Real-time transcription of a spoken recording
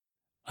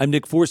I'm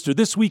Nick Forster.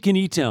 This week in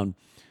eTown,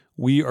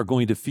 we are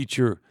going to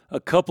feature a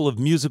couple of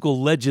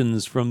musical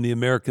legends from the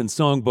American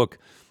Songbook.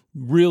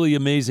 Really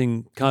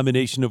amazing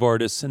combination of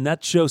artists, and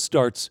that show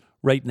starts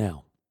right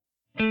now.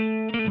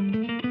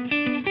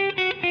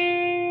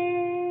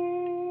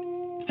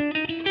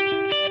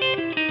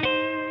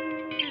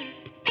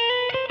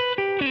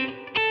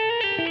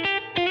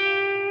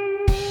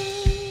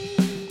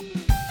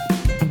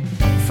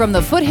 From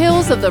the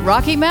foothills of the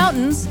Rocky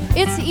Mountains,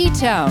 it's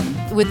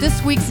eTown with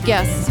this week's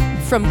guests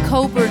from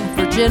Coburn,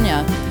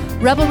 Virginia,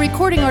 rebel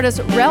recording artist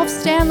Ralph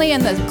Stanley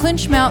and the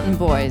Clinch Mountain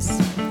Boys.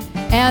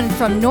 And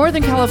from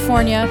Northern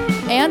California,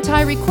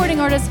 anti-recording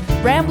artist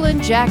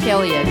Ramblin Jack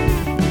Elliott.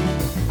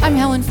 I'm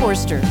Helen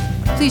Forster.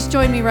 Please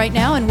join me right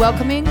now in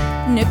welcoming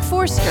Nick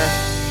Forster.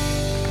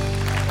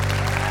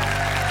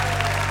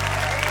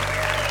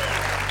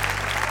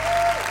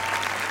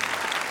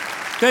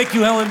 Thank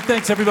you, Helen.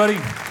 Thanks, everybody.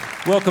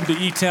 Welcome to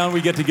eTown.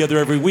 We get together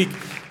every week,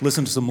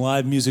 listen to some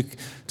live music,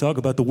 talk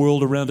about the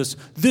world around us.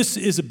 This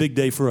is a big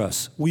day for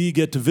us. We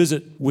get to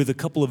visit with a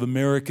couple of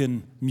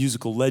American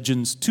musical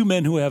legends, two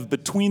men who have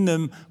between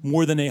them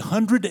more than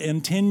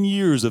 110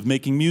 years of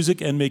making music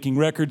and making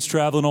records,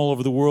 traveling all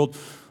over the world.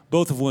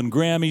 Both have won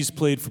Grammys,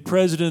 played for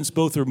presidents.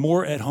 Both are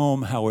more at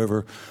home,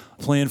 however,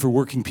 playing for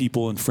working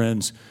people and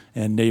friends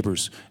and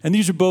neighbors. And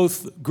these are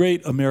both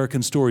great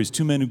American stories.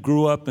 Two men who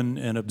grew up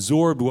and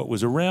absorbed what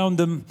was around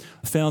them,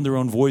 found their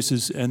own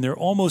voices, and they're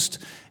almost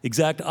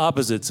exact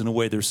opposites in a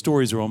way. Their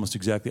stories are almost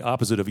exactly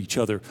opposite of each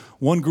other.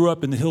 One grew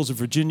up in the hills of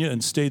Virginia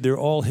and stayed there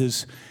all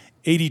his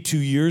 82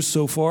 years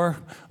so far.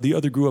 The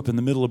other grew up in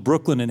the middle of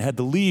Brooklyn and had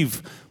to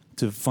leave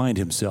to find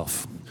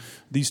himself.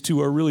 These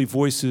two are really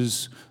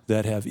voices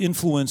that have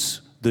influenced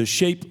the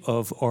shape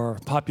of our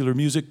popular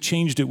music,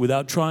 changed it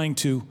without trying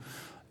to,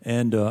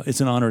 and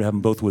it's an honor to have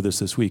them both with us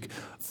this week.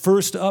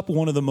 First up,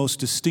 one of the most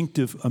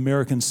distinctive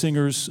American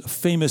singers, a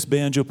famous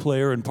banjo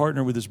player and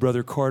partner with his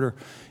brother Carter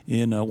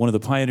in one of the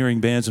pioneering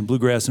bands in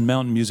bluegrass and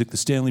mountain music, the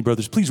Stanley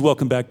Brothers. Please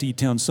welcome back to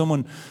eTown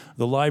someone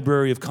the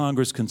Library of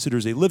Congress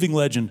considers a living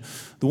legend,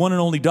 the one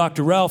and only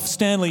Dr. Ralph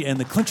Stanley and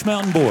the Clinch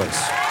Mountain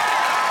Boys.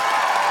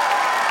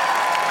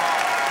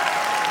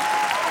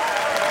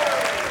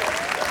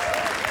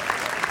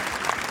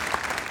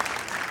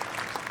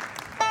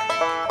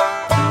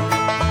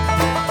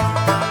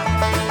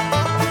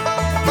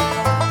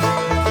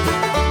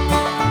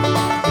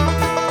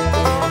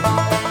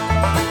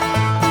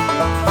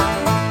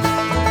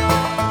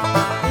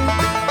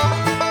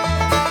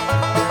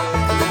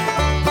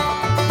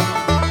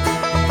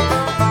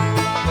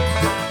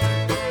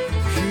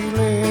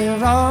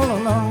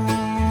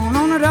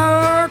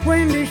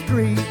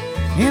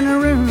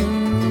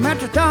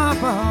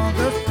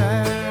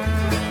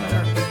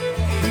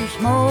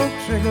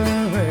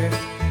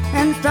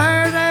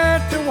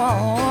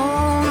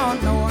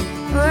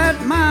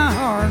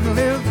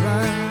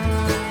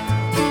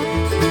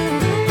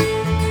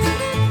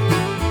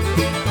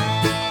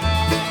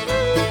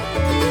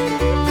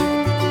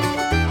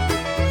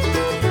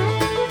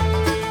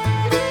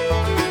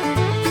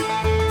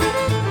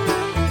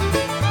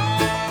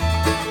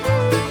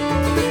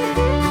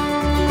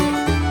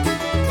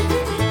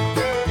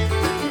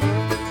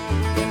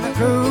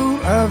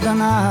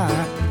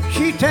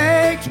 She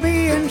takes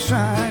me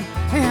inside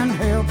and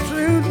helps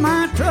soothe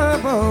my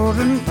troubles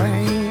and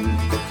pain.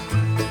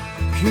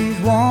 She's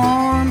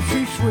warm,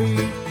 she's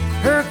sweet,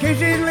 her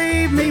kisses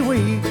leave me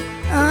weak.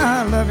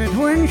 I love it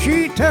when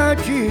she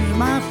touches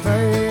my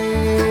face.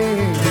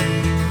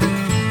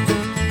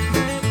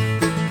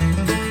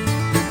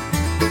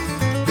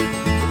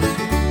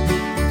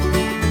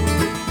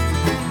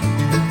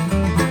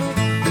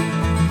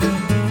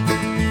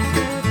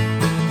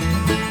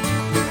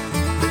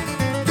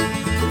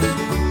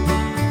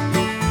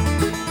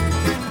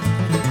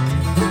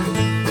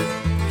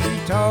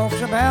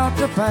 About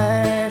the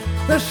past,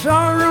 the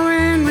sorrow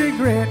and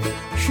regret.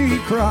 She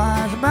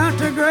cries about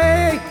the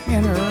gray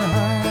in her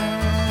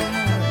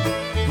eyes.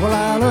 Well,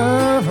 I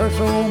love her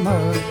so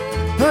much,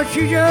 but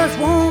she just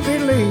won't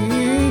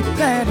believe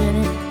that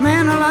any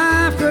man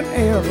alive could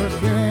ever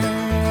care.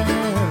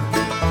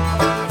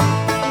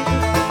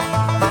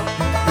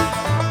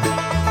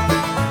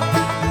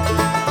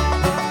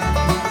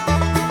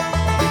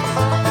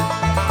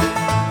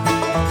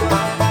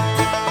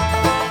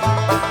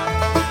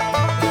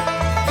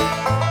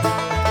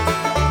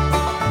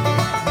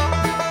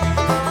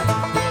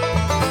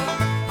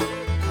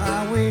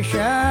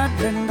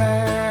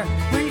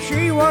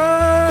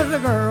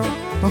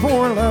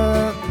 Before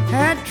love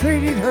had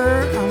treated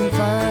her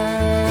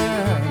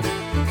unfair,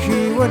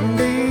 she wouldn't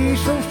be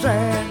so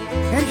sad,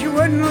 and she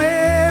wouldn't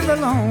live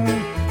alone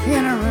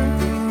in a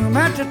room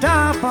at the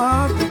top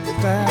of the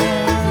stairs.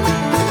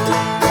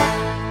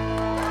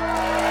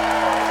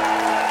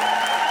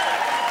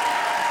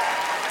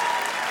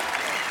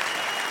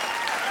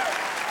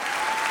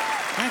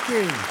 Thank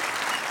you.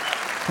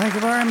 Thank you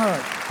very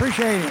much.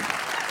 Appreciate it.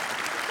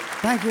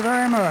 Thank you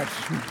very much.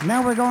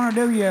 Now we're going to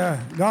do you a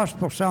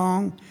gospel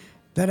song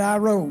that I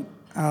wrote.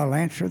 I'll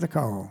answer the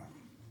call.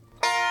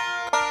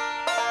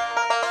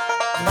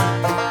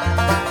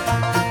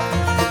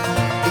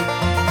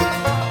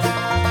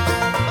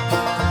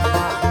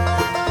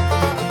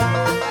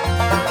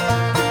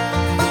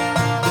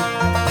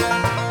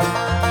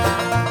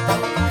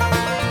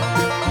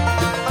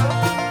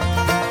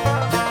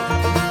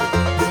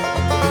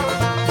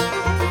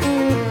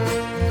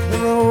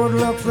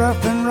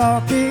 Rough and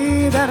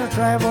rocky that I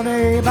travel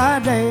day by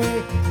day,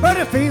 but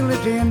I feel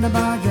at the end of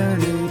my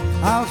journey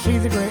I'll see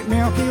the great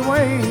Milky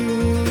Way.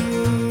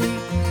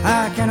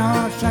 I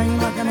cannot sing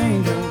like an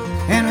angel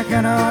and I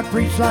cannot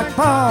preach like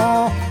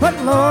Paul, but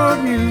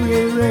Lord, you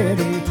get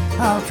ready,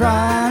 I'll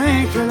try and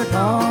answer the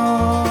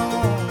call.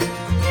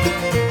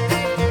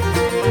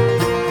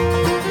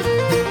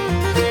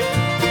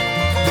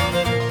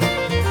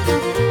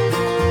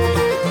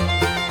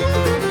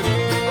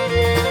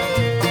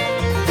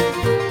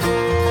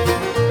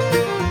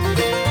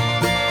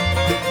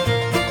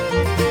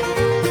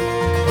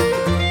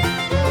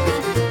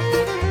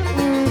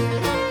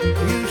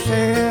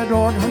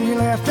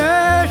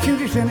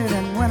 In it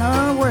and went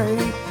away.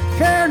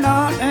 Care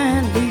not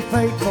and be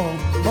faithful,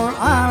 for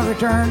I'll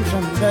return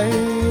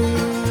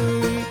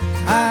someday.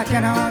 I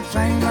cannot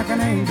sing like an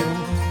angel,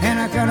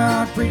 and I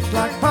cannot preach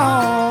like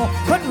Paul,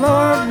 but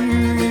Lord,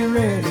 you get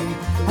ready,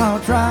 I'll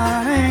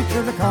try and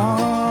answer the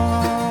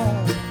call.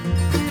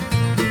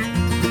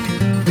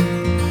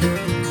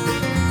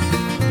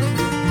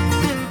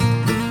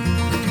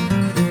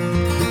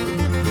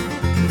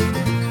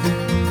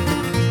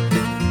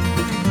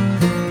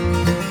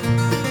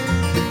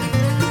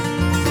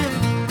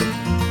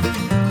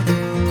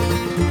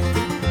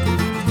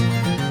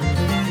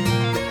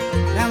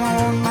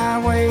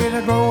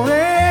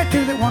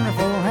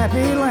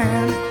 Happy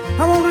land,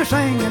 I want to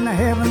sing in the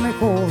heavenly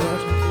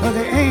chorus of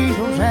the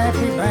angels'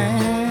 happy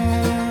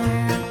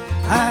band.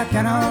 I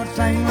cannot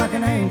sing like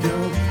an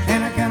angel,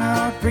 and I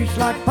cannot preach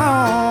like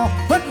Paul,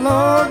 but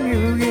Lord,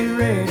 you get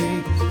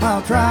ready,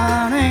 I'll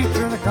try and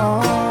answer the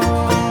call.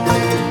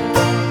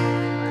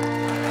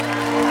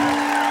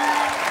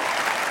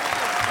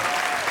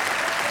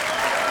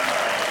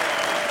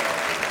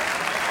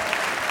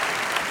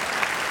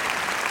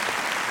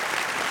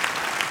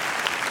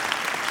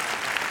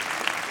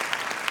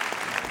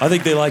 I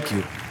think they like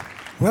you.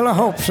 Well, I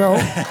hope so.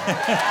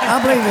 I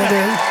believe they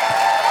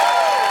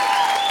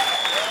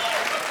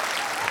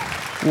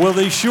do. Well,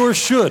 they sure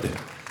should.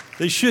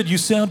 They should. You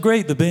sound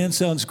great. The band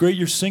sounds great.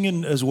 You're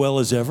singing as well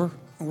as ever.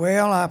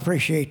 Well, I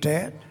appreciate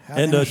that.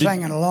 I've been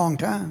singing a long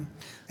time.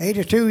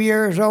 82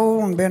 years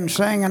old and been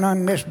singing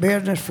on this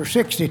business for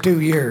 62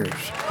 years.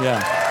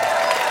 Yeah.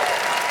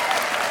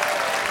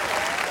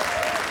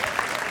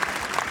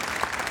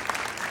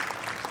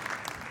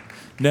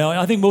 Now,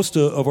 I think most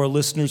of our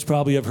listeners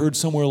probably have heard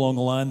somewhere along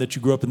the line that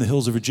you grew up in the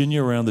hills of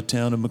Virginia, around the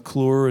town of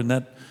McClure and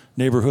that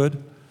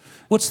neighborhood.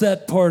 What's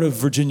that part of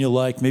Virginia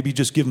like? Maybe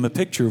just give them a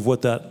picture of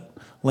what that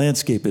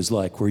landscape is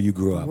like where you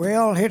grew up.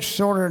 Well, it's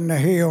sort of in the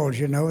hills,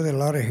 you know. There are a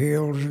lot of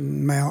hills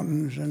and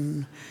mountains,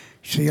 and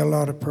see a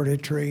lot of pretty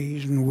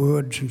trees and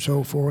woods and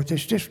so forth.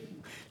 It's just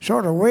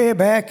sort of way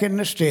back in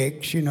the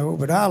sticks, you know,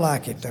 but I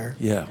like it there.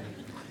 Yeah.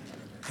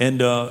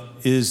 And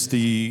is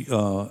the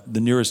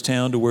nearest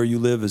town to where you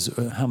live,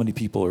 how many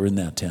people are in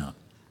that town?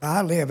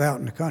 I live out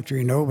in the country,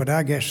 you know, but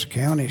I guess the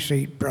county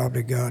seat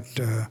probably got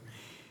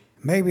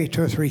maybe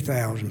 2,000 or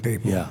 3,000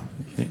 people. Yeah.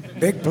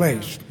 Big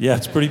place. Yeah,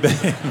 it's pretty big.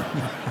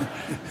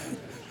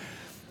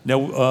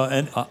 Now,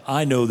 and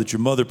I know that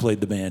your mother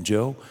played the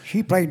banjo.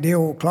 She played the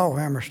old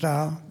clawhammer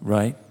style.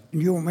 Right.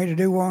 You want me to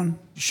do one?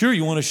 Sure,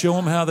 you want to show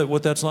them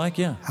what that's like?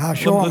 Yeah. I'll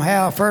show them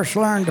how I first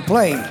learned to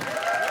play.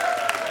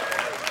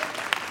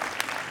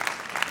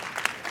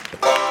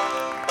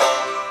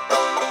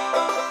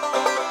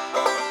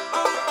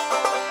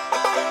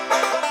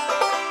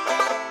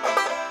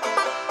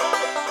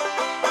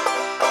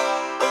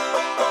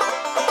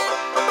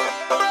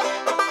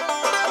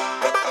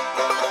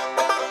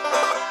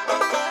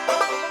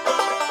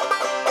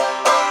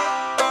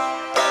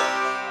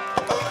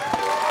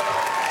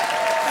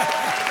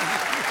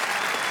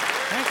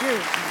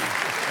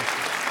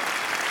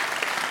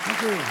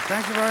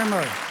 Thank you very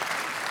much.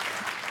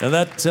 Now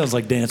that sounds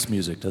like dance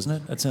music, doesn't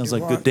it? That sounds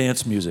like good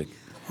dance music.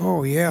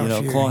 Oh, yeah. You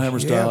know, clawhammer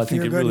style, I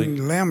think it really... If you're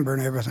good in limber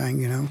and everything,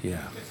 you know.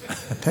 Yeah.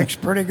 Takes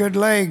pretty good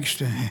legs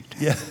to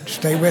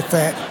stay with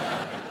that.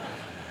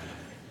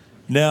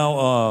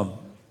 Now,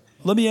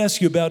 let me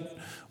ask you about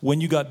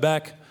when you got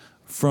back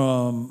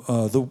from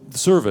the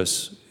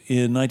service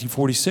in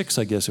 1946,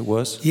 I guess it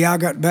was. Yeah, I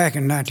got back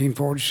in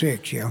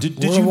 1946, yeah.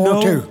 Did you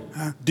know?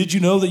 Did you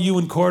know that you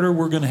and Carter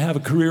were going to have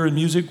a career in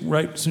music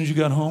right as soon as you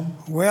got home?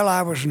 Well,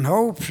 I was in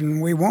hopes, and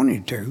we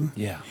wanted to.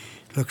 Yeah.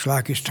 Looks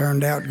like it's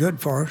turned out good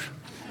for us.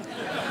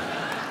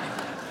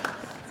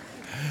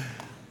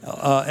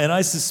 And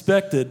I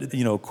suspected,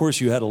 you know, of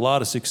course, you had a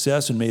lot of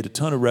success and made a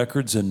ton of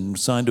records and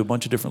signed to a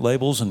bunch of different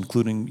labels,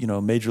 including, you know,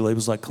 major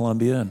labels like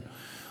Columbia, and,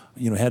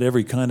 you know, had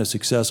every kind of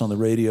success on the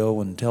radio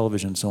and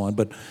television and so on.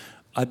 But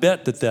I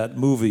bet that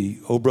movie,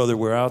 Oh Brother,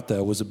 Where Art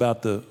Thou, was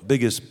about the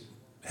biggest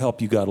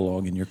help you got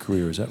along in your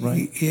career. Is that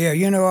right? Yeah,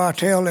 I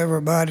tell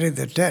everybody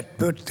that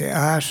put the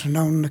icing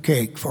on the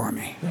cake for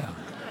me. Yeah.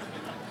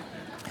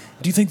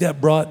 Do you think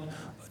that brought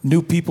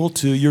new people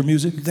to your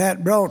music?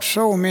 That brought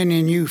so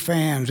many new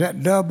fans.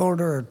 That doubled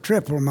or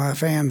tripled my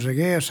fans, I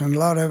guess, and a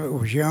lot of it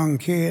was young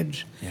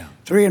kids. Yeah.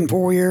 3 and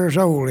 4 years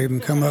old even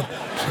come up.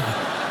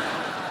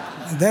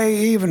 They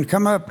even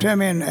come up to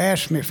me and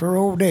ask me for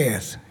Old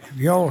Death. Have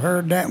y'all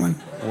heard that one?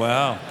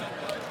 Wow.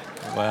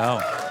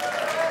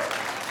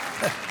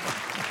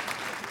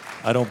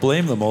 I don't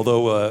blame them,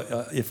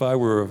 although if I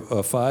were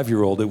a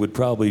 5-year-old, it would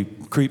probably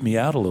creep me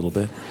out a little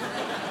bit.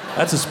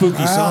 That's a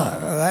spooky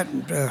song.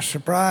 That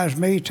surprised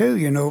me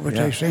too, but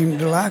they seemed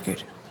to like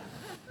it.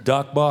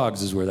 Doc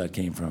Boggs is where that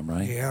came from,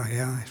 right? Yeah,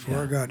 that's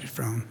where I got it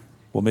from.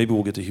 Well, maybe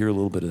we'll get to hear a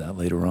little bit of that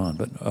later on.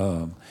 But,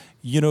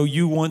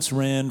 you once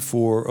ran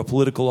for a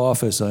political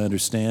office, I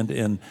understand,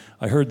 and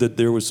I heard that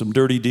there was some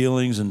dirty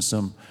dealings and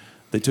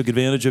they took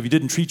advantage of you,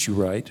 didn't treat you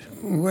right.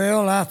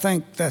 Well, I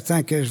think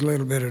there's a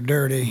little bit of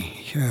dirty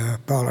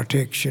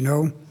politics,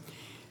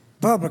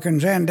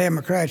 Republicans and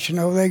Democrats,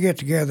 they get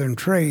together and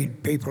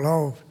trade people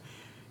off.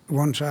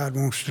 One side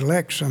wants to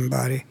elect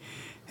somebody,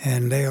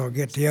 and they'll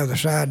get the other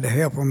side to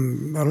help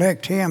them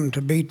elect him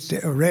to beat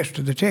the rest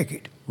of the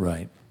ticket.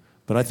 Right.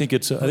 But I think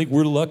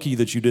we're lucky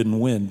that you didn't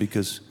win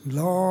because...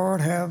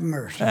 Lord have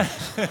mercy.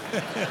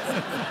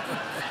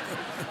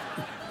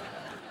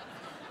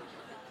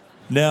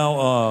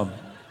 Now,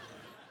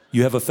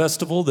 you have a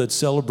festival that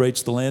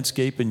celebrates the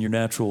landscape in your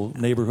natural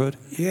neighborhood?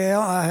 Yeah,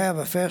 I have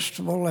a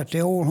festival at the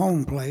old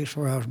home place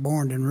where I was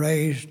born and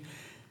raised,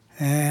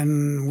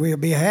 and we'll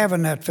be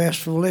having that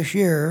festival this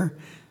year.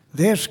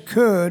 This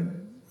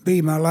could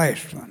be my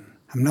last one.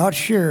 I'm not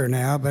sure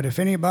now, but if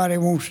anybody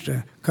wants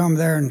to come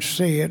there and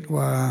see it,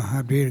 well,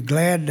 I'd be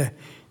glad to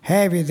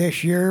have you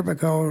this year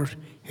because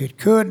it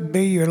could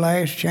be your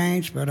last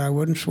chance, but I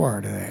wouldn't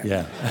swear to that.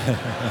 Yeah.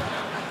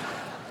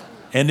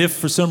 And if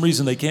for some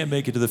reason they can't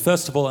make it to the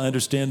festival, I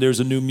understand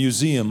there's a new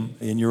museum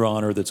in your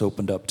honor that's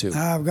opened up too.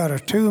 I've got a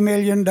 $2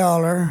 million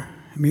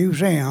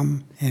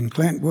museum in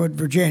Clintwood,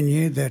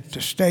 Virginia that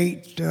the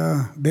state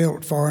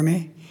built for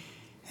me.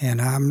 And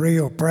I'm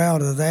real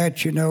proud of that.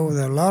 That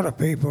a lot of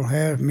people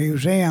have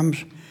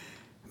museums,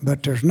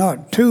 but there's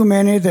not too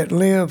many that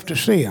live to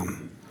see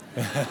them.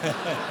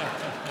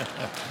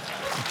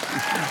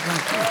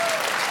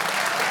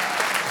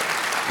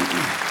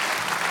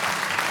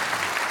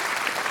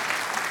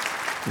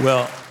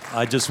 Well,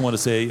 I just want to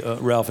say,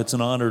 Ralph, it's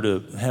an honor to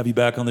have you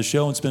back on the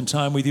show and spend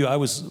time with you.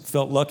 I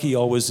felt lucky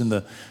always in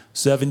the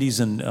 70s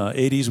and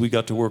 80s. We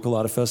got to work a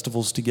lot of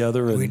festivals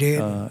together. And, we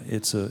did.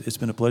 It's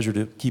been a pleasure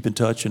to keep in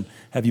touch and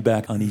have you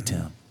back on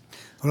eTown.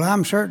 Well,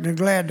 I'm certainly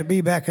glad to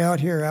be back out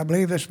here. I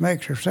believe this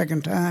makes your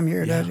second time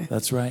here, does it?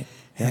 That's right.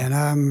 Yeah. And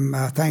I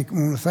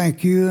want to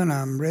thank you, and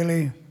I'm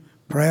really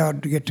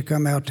proud to get to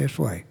come out this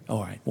way.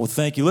 All right. Well,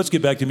 thank you. Let's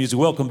get back to music.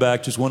 Welcome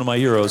back, just one of my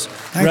heroes,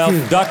 Thank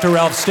you. Dr.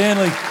 Ralph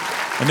Stanley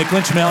and the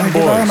Clinch Mountain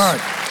Boys. Thank you very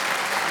much.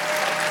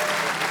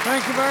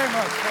 Thank you very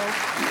much, folks.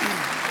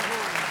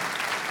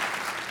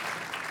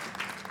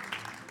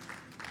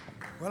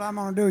 Well, I'm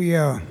going to do you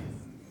a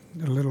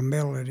little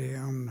melody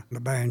on the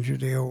banjo,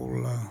 the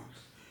old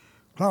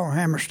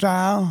clawhammer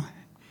style.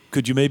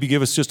 Could you maybe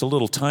give us just a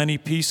little tiny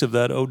piece of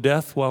that "Oh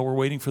Death" while we're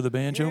waiting for the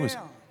banjo?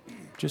 Yeah.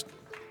 Just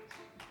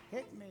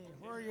hit me.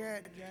 Where you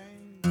at,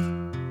 James?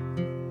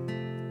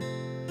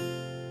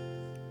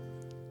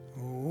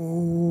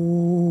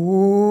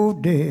 Oh,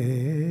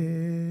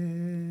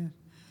 death.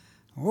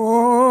 Oh,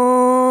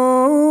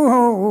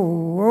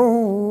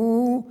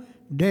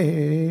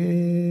 death.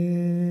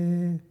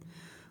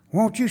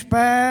 Won't you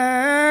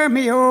spare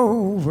me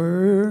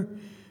over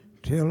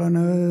till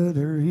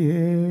another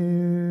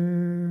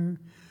year?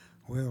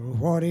 Well,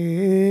 what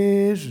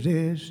is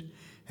this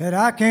that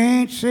I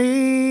can't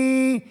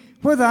see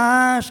with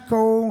ice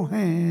cold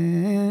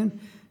hand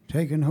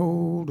taking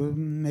hold of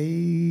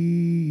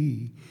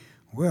me?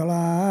 Well,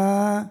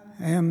 I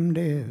am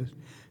death,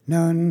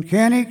 none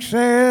can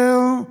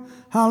excel.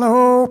 I'll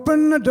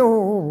open the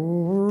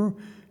door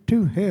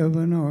to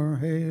heaven or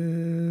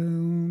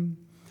hell.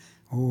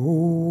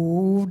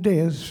 Oh,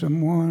 death,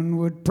 someone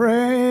would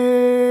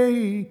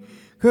pray.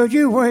 Could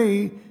you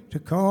wait to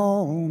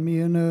call me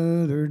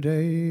another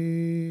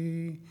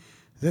day?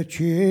 The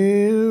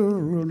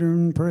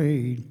children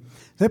prayed,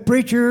 the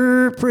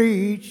preacher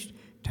preached,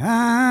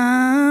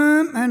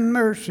 time and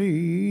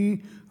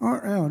mercy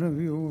are out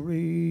of your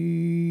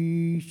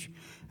reach.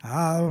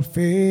 I'll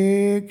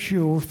fix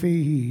your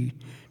feet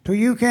till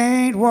you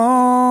can't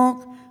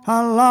walk.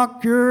 I'll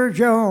lock your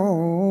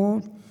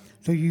jaw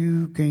till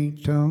you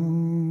can't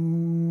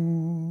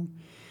talk.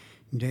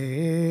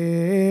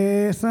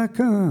 Death, I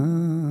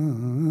come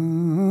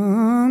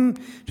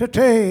to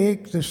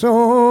take the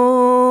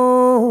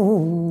soul.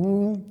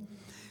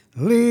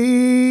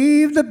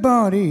 Leave the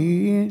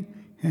body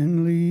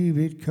and leave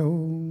it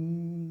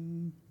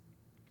cold.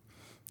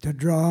 To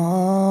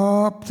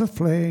drop the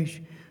flesh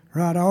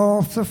right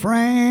off the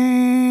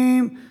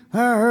frame, the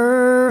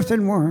earth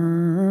and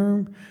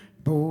worm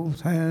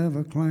both have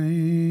a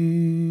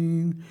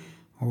claim.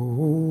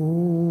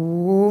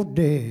 Oh,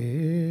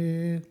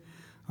 death.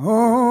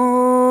 Oh,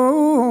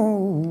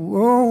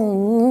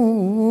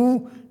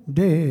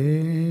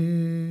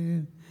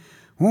 death.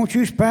 Won't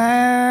you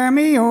spare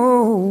me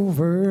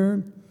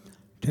over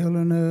till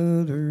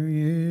another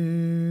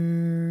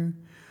year?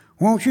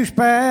 Won't you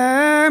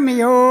spare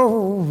me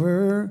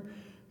over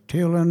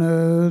till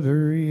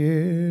another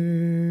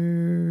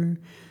year?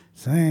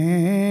 Thank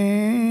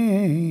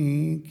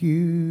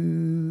you.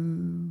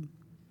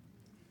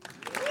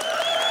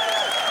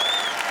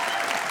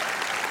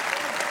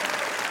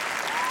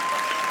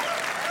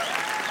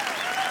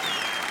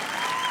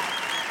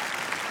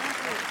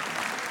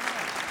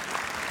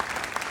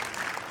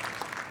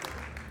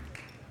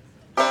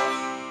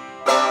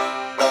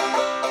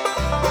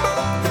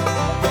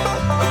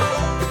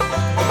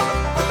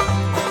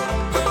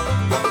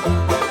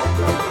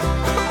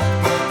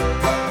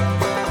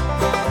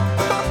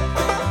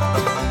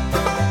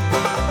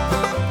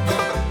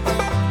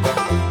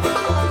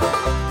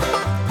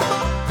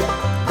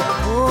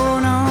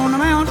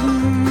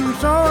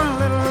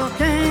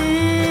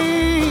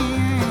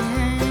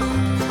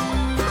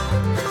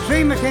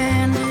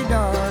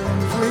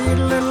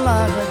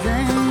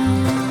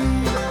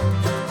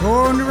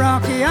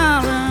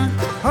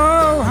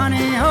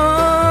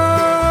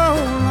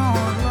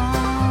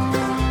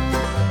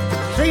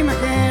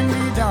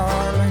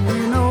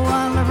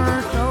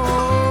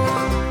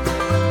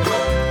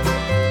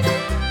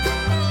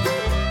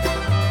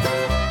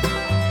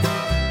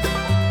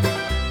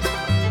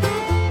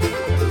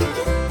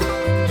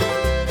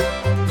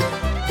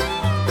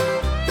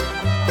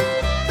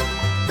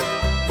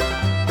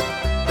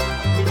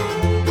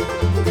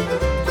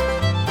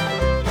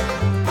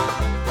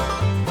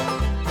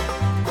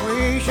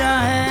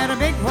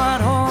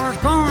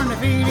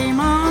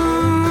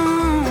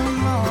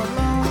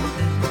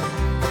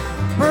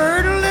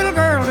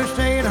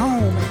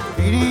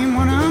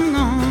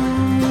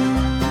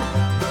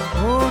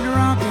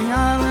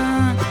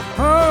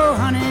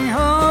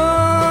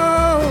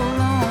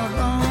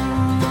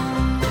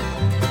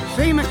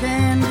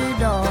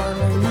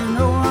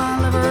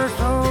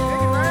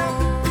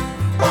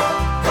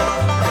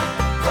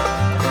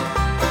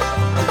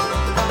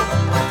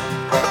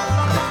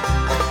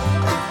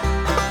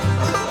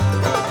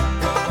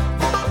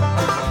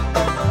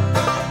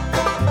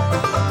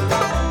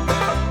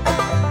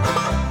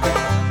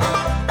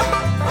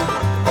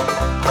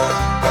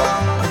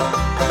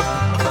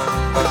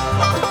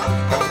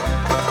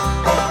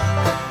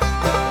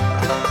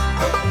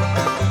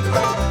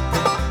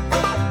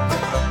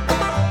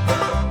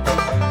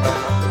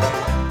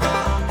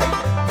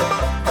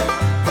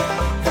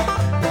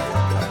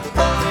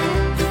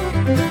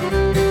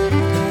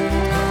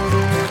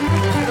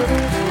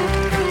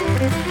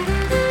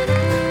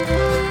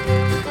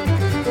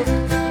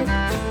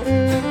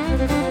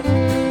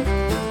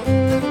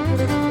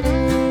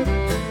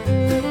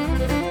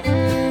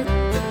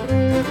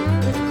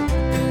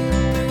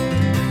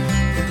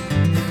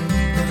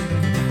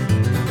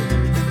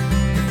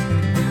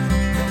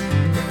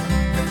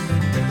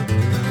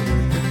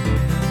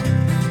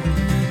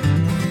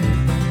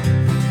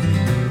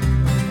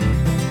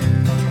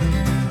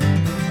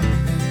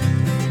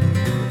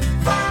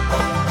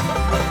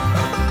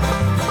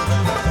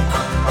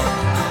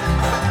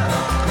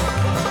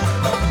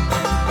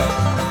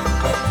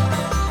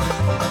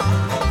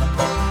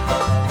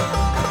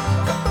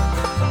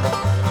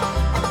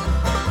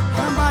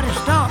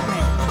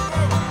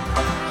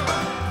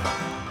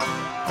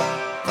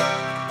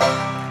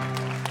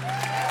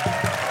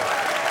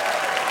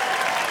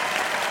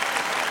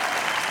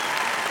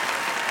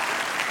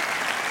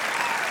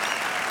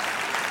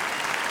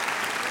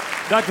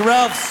 Dr.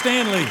 Ralph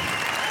Stanley,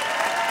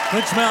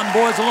 Clinch Mountain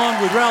Boys, along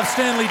with Ralph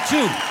Stanley,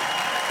 too,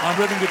 on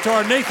rhythm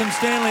guitar, Nathan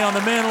Stanley on the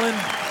mandolin,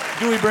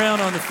 Dewey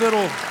Brown on the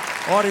fiddle,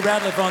 Audie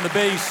Ratliff on the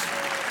bass,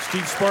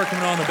 Steve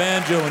Sparkman on the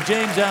banjo, and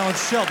James Allen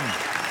Shelton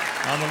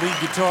on the lead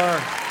guitar.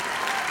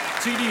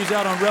 CD is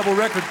out on Rebel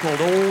Record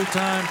called Old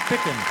Time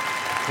Pickin',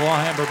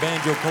 Clawhammer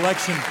Banjo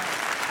Collection.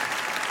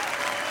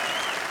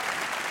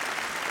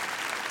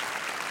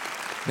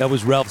 That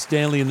was Ralph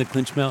Stanley and the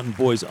Clinch Mountain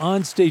Boys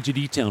on stage at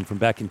eTown from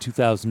back in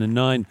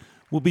 2009.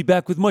 We'll be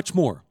back with much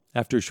more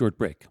after a short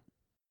break.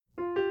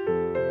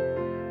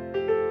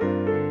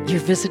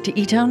 Your visit to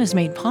eTown is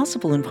made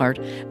possible in part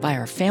by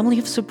our family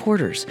of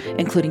supporters,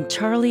 including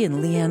Charlie and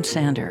Leanne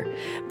Sander,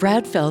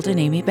 Brad Feld and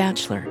Amy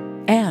Batchelor,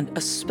 and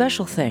a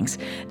special thanks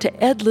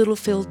to Ed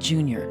Littlefield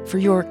Jr. for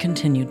your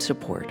continued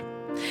support.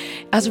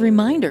 As a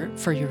reminder,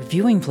 for your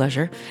viewing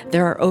pleasure,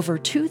 there are over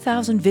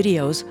 2,000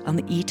 videos on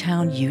the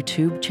eTown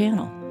YouTube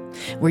channel,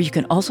 where you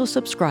can also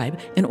subscribe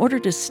in order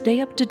to stay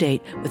up to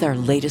date with our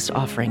latest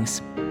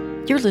offerings.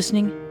 You're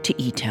listening to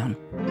eTown.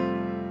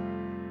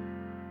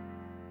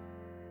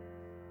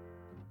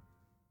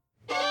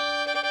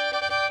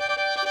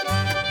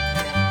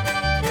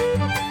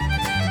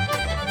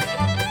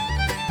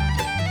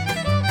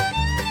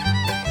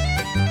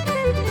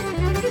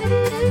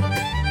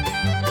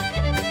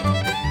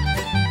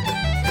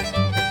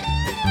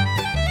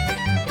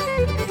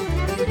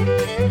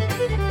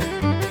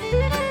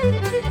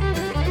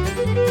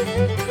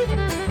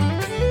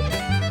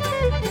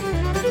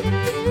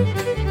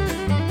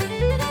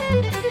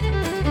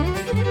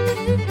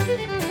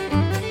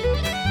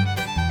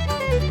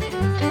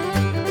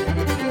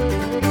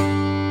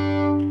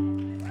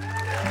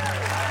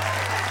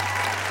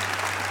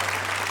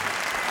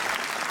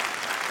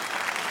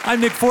 I'm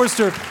Nick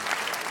Forster.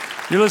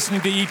 You're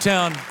listening to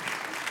eTown.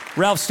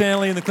 Ralph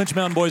Stanley and the Clinch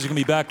Mountain Boys are going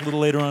to be back a little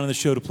later on in the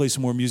show to play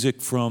some more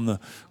music from the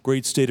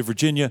great state of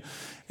Virginia.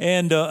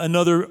 And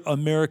another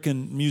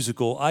American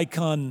musical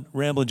icon,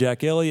 Ramblin'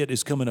 Jack Elliott,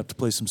 is coming up to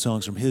play some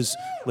songs from his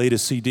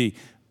latest CD.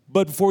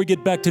 But before we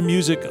get back to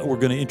music, we're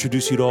going to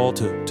introduce you all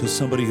to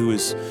somebody who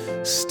is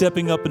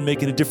stepping up and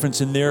making a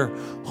difference in their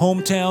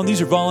hometown.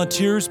 These are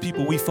volunteers,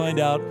 people we find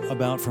out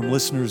about from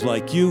listeners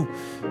like you,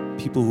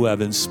 people who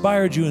have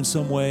inspired you in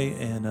some way,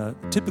 and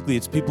typically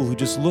it's people who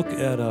just look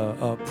at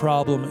a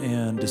problem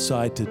and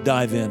decide to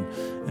dive in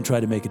and try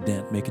to make a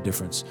dent, make a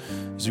difference.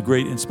 These are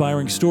great,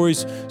 inspiring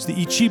stories. It's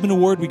the Achievement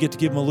Award. We get to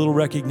give them a little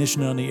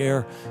recognition on the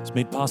air. It's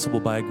made possible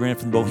by a grant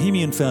from the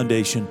Bohemian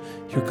Foundation.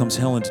 Here comes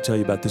Helen to tell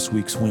you about this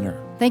week's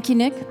winner. Thank you,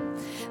 Nick.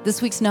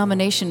 This week's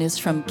nomination is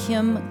from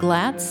Kim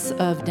Glatz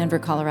of Denver,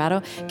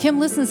 Colorado. Kim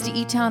listens to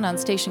eTown on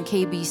station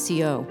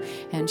KBCO,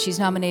 and she's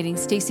nominating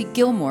Stacy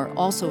Gilmore,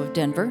 also of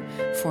Denver,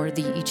 for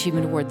the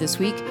Achievement Award this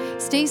week.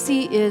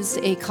 Stacy is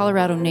a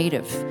Colorado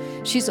native.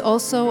 She's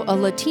also a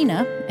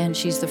Latina, and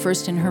she's the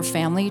first in her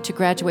family to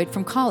graduate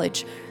from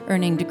college,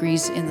 earning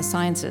degrees in the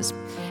sciences.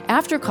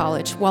 After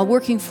college, while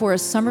working for a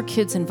Summer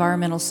Kids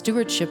Environmental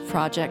Stewardship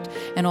Project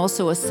and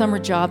also a summer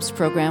jobs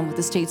program with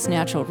the state's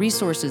Natural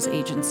Resources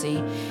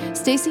Agency,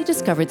 Stacy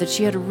discovered that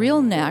she had a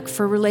real knack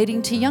for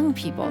relating to young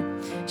people.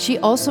 She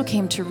also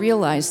came to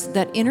realize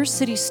that inner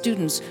city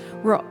students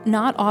were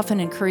not often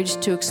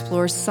encouraged to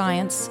explore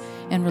science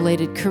and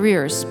related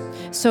careers.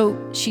 So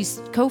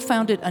she's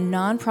co-founded a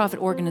nonprofit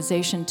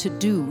organization to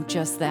do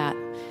just that.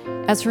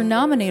 As her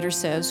nominator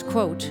says,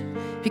 quote,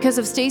 "Because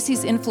of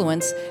Stacy's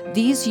influence,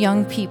 these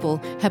young people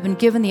have been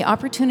given the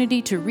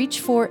opportunity to reach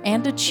for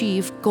and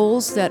achieve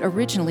goals that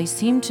originally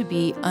seemed to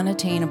be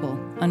unattainable,"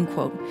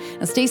 unquote.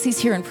 Now, Stacy's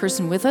here in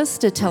person with us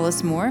to tell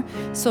us more.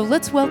 So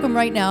let's welcome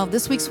right now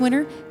this week's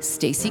winner,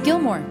 Stacy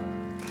Gilmore.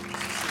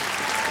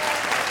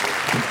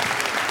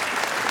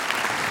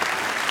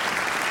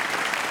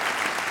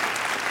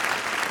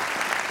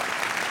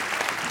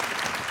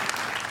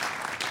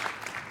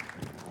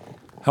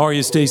 How are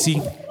you,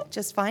 Stacy?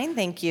 Just fine,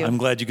 thank you. I'm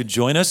glad you could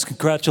join us.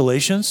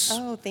 Congratulations.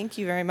 Oh, thank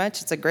you very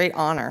much. It's a great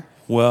honor.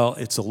 Well,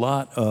 it's a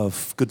lot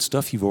of good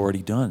stuff you've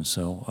already done.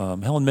 So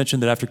Helen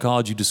mentioned that after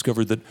college you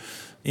discovered that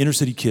inner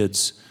city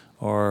kids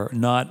are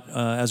not,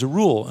 as a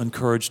rule,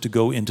 encouraged to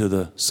go into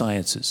the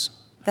sciences.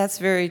 That's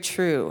very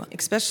true,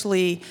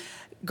 especially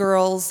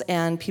girls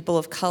and people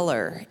of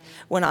color.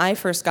 When I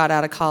first got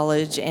out of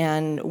college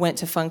and went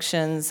to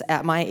functions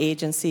at my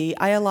agency,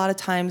 I a lot of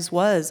times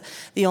was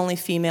the only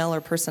female or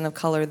person of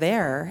color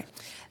there.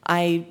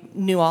 I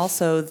knew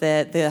also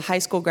that the high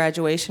school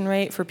graduation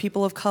rate for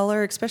people of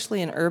color,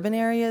 especially in urban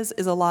areas,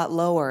 is a lot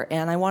lower,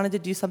 and I wanted to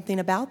do something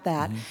about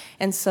that. Mm-hmm.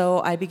 And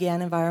so I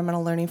began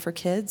Environmental Learning for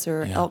Kids,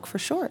 or ELK for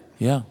short.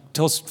 Yeah.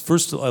 Tell us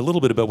first a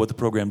little bit about what the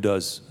program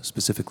does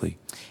specifically.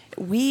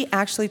 We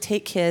actually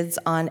take kids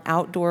on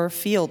outdoor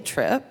field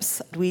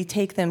trips. We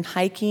take them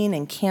hiking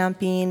and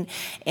camping,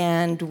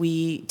 and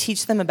we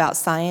teach them about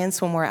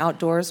science when we're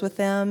outdoors with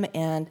them.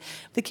 And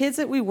the kids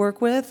that we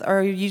work with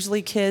are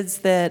usually kids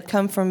that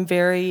come from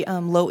very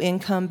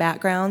low-income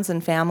backgrounds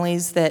and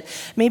families that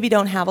maybe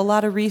don't have a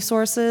lot of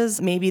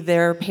resources. Maybe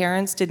their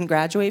parents didn't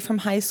graduate from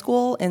high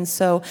school, and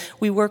so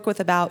we work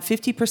with about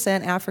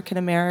 50% African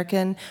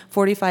American,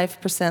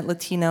 45%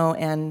 Latino,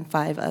 and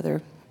 5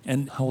 other.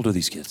 And how old are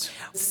these kids?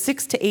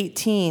 6 to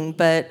 18,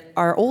 but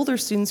our older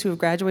students who have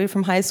graduated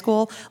from high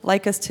school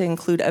like us to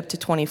include up to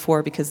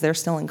 24 because they're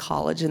still in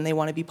college and they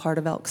want to be part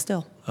of ELK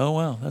still. Oh,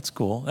 wow, that's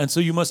cool. And so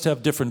you must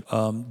have different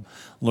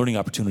learning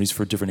opportunities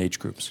for different age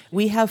groups.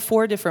 We have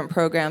 4 different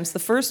programs. The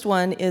first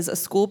one is a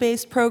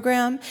school-based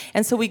program,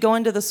 and so we go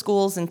into the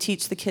schools and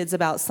teach the kids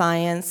about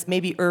science,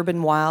 maybe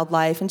urban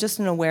wildlife, and just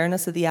an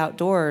awareness of the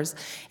outdoors.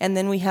 And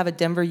then we have a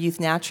Denver Youth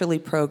Naturally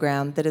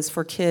program that is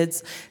for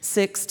kids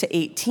 6 to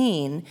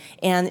 18,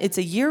 and it's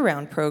a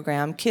year-round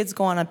program. Kids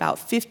go on about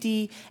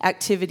 50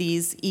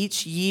 activities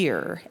each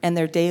year, and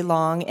they're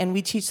day-long, and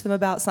we teach them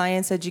about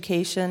science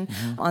education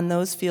on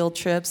those field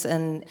trips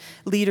and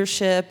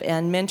leadership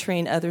and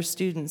mentoring other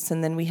students.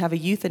 And then we have a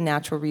Youth and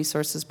Natural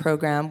Resources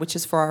program, which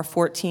is for our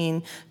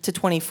 14 to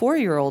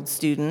 24-year-old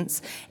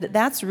students.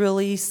 That's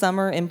really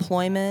summer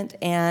employment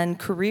and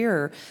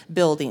career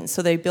building.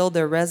 So they build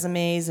their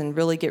resumes and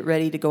really get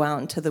ready to go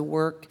out into the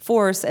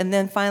workforce. And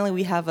then finally,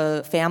 we have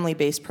a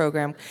family-based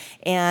program,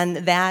 and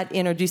that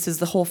introduces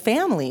the whole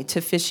family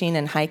to fishing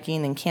and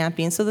hiking and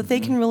camping so that they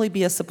can really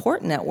be a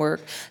support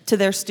network to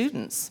their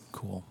students.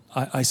 Cool.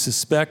 I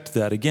suspect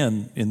that,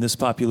 again, in this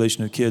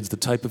population of kids, the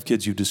type of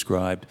kids you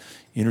described,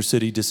 inner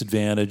city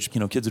disadvantaged,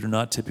 kids that are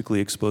not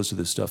typically exposed to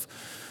this stuff,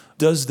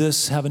 does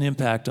this have an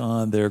impact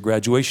on their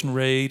graduation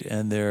rate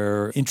and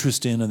their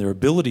interest in and their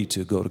ability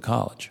to go to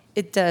college?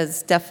 It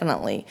does,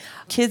 definitely.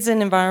 Kids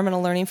in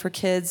Environmental Learning for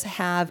Kids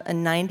have a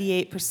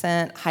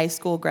 98% high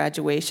school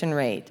graduation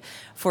rate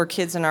for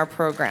kids in our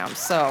program.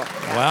 So,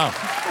 yeah. Wow.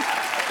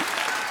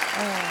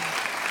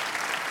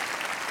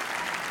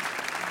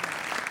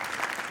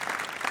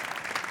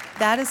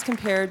 That is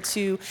compared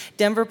to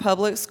Denver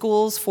Public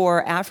Schools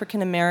for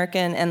African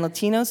American and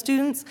Latino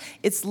students.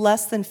 It's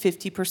less than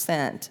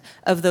 50%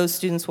 of those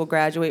students will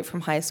graduate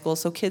from high school.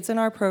 So kids in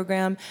our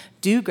program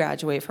do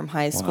graduate from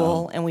high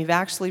school, and we've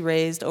actually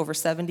raised over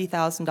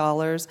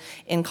 $70,000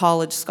 in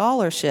college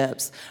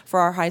scholarships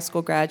for our high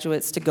school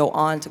graduates to go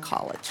on to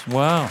college.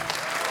 Wow.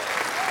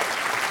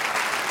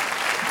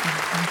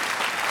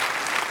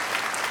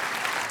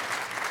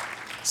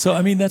 So,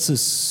 I mean, that's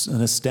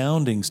an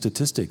astounding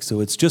statistic.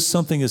 So it's just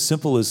something as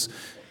simple as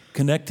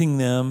connecting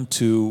them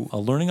to a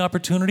learning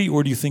opportunity,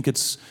 or do you think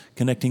it's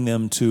connecting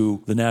them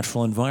to the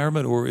natural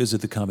environment, or is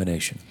it the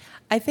combination?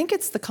 I think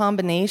it's the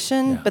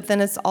combination, Yeah. but then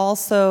it's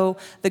also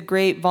the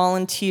great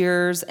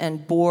volunteers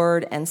and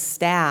board and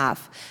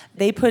staff.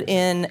 They put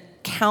in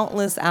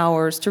countless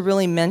hours to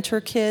really mentor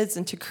kids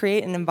and to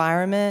create an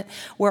environment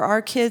where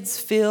our kids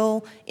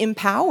feel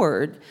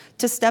empowered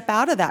to step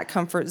out of that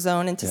comfort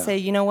zone and to say,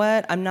 you know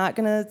what, I'm not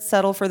going to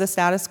settle for the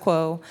status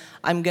quo.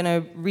 I'm going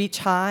to reach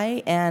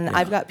high, and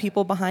I've got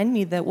people behind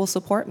me that will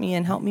support me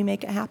and help me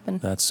make it happen.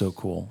 That's so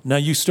cool. Now,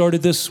 you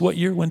started this what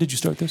year? When did you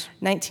start this?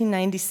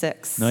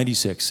 1996.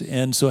 96.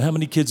 And so how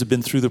many kids have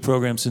been through the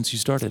program since you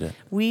started it?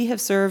 We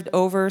have served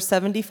over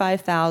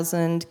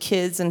 75,000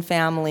 kids and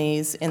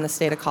families in the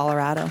state of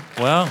Colorado.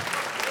 Wow.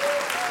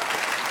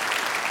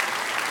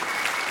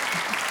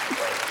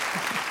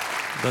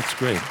 That's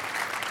great.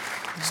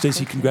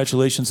 Stacy,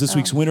 congratulations. This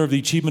week's winner of the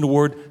Achievement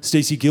Award,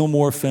 Stacy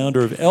Gilmore,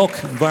 founder of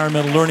ELK,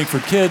 Environmental Learning for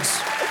Kids.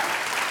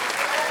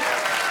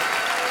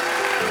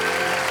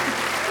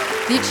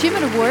 The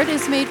Achievement Award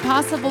is made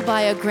possible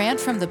by a grant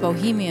from the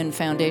Bohemian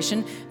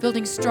Foundation,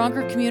 building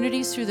stronger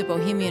communities through the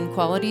Bohemian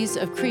qualities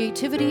of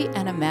creativity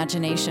and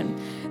imagination.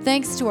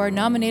 Thanks to our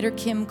nominator,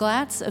 Kim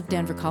Glatz of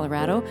Denver,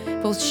 Colorado.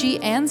 Both she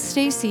and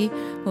Stacy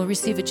will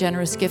receive a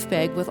generous gift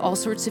bag with all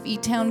sorts of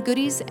eTown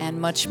goodies and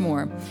much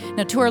more.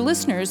 Now, to our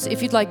listeners,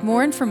 if you'd like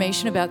more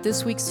information about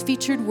this week's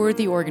featured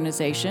worthy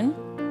organization,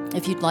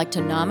 if you'd like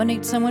to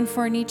nominate someone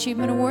for an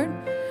Achievement Award,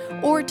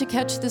 or to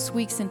catch this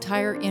week's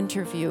entire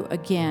interview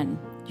again,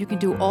 you can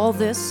do all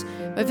this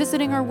by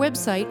visiting our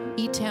website,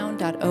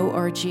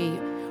 etown.org,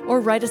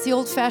 or write us the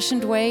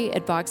old-fashioned way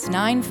at Box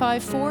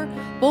 954,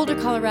 Boulder,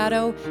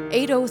 Colorado,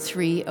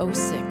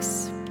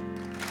 80306.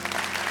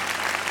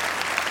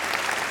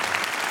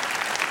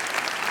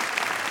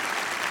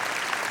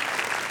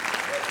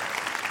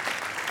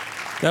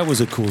 That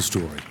was a cool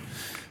story.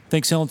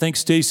 Thanks, Helen. Thanks,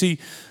 Stacy.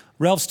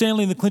 Ralph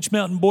Stanley and the Clinch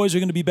Mountain Boys are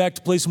going to be back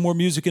to play some more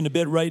music in a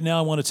bit. Right now,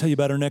 I want to tell you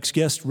about our next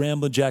guest,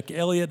 Ramblin' Jack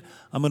Elliott.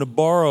 I'm going to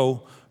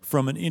borrow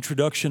from an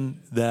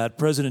introduction that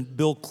President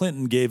Bill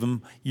Clinton gave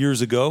him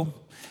years ago.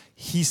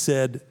 He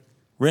said,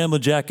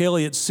 Ramblin' Jack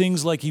Elliott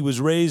sings like he was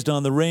raised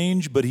on the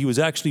range, but he was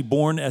actually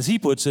born, as he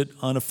puts it,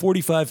 on a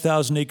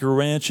 45,000-acre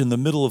ranch in the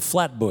middle of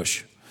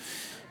Flatbush.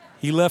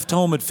 He left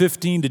home at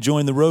 15 to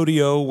join the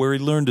rodeo, where he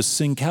learned to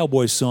sing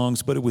cowboy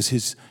songs, but it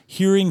was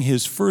hearing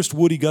his first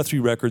Woody Guthrie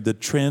record that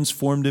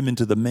transformed him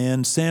into the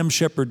man Sam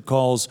Shepard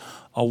calls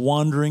a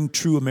wandering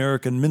true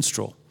American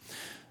minstrel.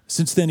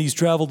 Since then, he's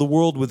traveled the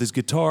world with his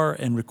guitar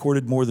and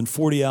recorded more than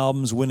 40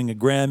 albums, winning a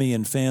Grammy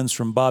and fans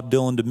from Bob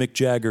Dylan to Mick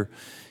Jagger.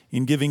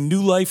 In giving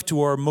new life to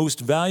our most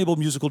valuable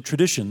musical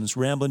traditions,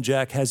 Ramblin'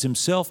 Jack has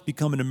himself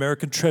become an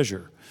American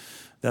treasure.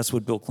 That's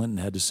what Bill Clinton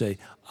had to say.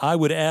 I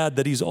would add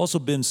that he's also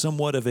been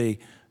somewhat of a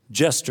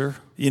jester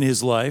in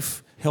his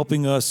life,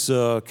 helping us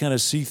kind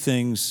of see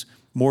things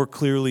more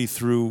clearly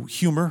through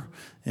humor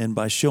and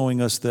by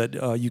showing us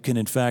that you can,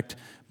 in fact,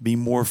 be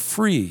more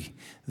free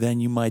than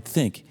you might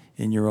think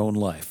in your own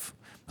life.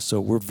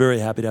 So we're very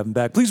happy to have him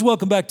back. Please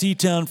welcome back to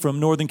eTown from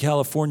Northern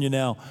California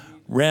now,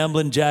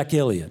 Ramblin' Jack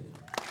Elliott.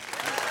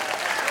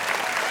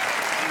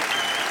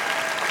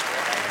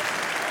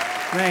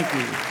 Thank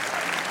you.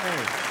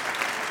 Hey.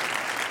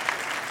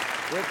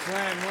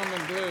 Woodsland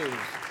Woman Blues.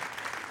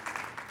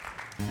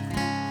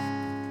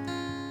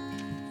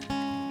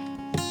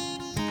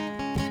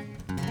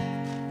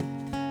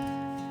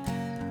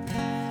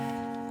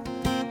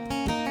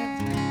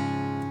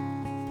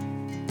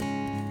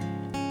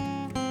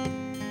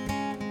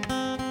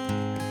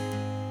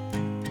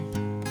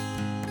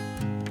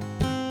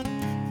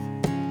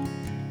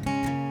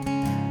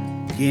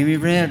 Give me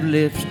red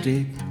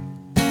lipstick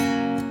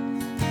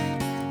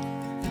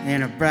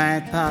and a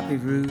bright poppy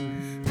rouge,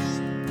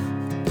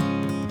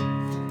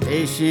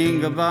 a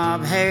shingle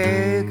bob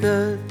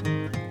haircut,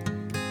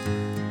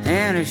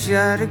 and a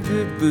shot of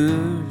good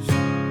booze.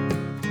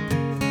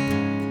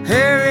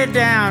 Hurry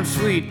down,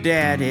 sweet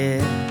daddy,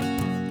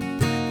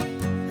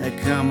 I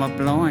come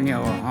a-blowing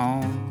your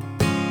horn.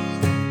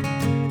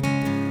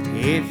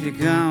 If you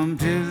come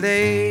too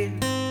late,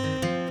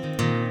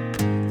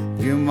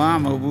 your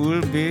mama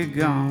will be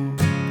gone.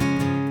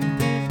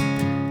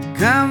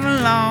 Come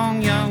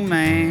along, young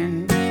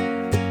man,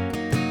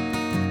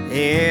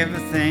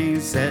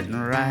 everything's setting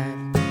right.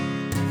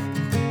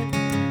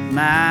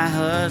 My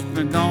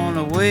husband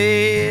gonna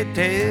wait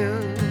till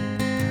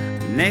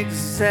next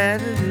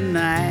Saturday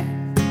night.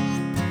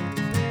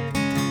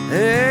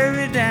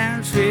 Hurry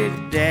down,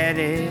 sweet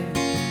daddy,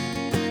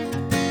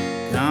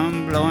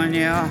 come blowing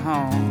your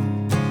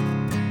horn.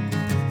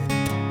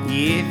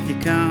 If you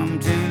come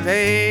too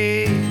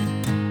late,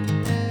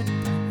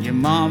 your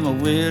mama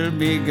will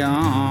be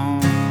gone.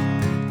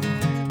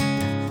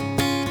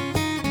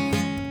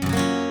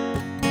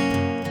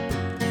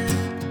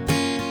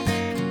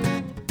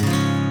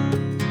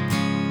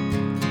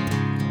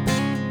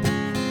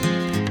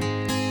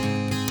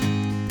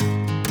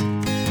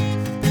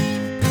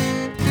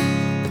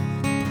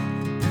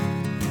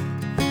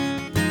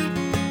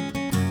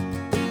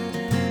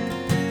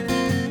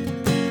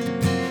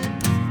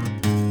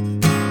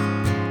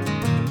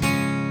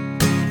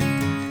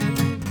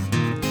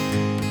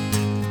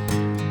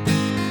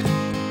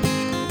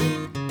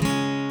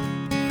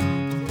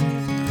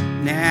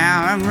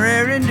 Now I'm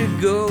raring to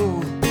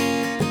go.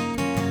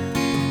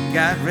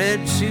 Got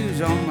red shoes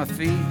on my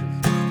feet.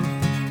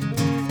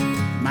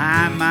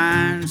 My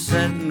mind's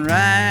setting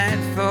right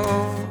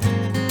for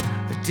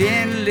a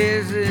tin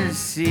lizard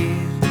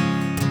seat.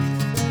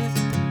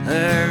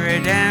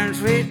 Hurry down,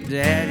 sweet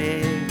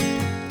daddy,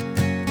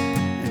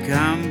 and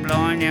come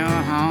blowing your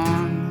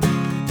horn.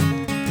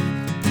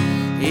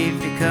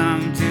 If you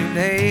come too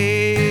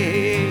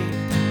late,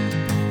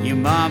 your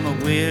mama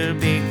will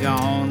be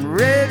gone.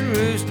 Red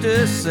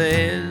rooster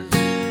says,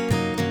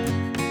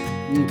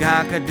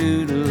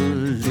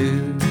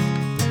 cock-a-doodle-doo.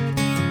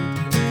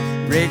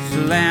 Rich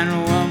land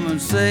woman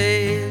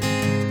says,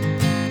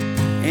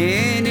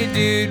 any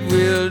dude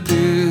will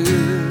do.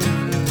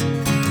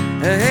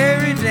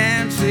 Hurry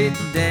down, sweet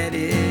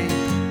daddy,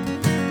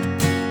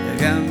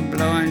 come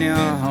blowing your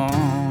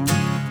horn.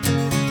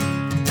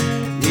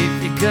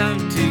 If you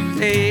come too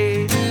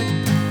late,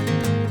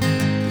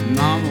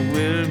 mama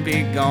will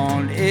be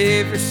gone.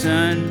 Every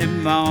Sunday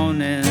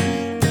morning,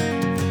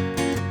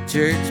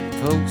 church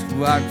folks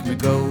watch me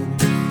go.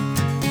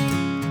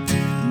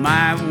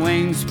 My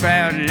wings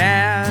sprout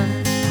loud,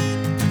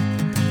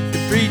 the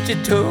preacher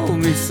told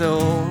me so.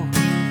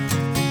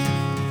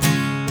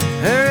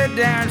 Hurry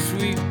down,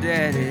 sweet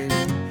daddy,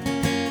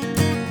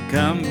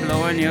 come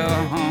blowing your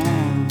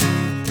horn.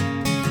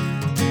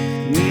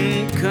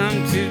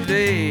 Come too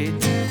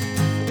late,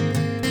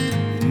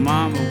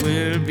 mama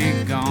will be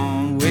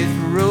gone. With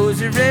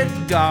rosy red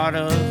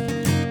garters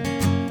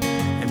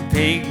and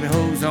pink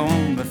hose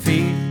on my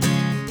feet,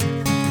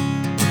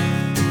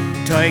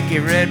 turkey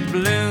red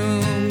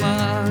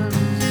bloomers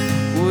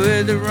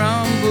with a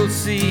rumble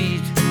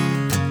seat.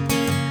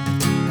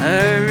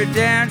 Hurry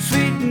down,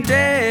 sweet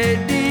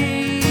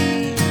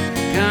daddy,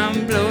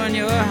 come blowing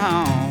your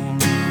horn.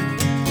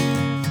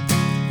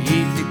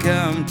 If you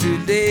come too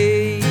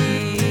late,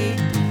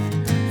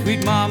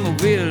 sweet mama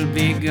will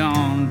be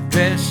gone.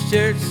 Dress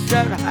shirts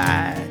shut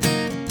high,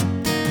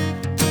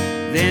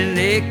 then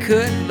they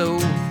cut low.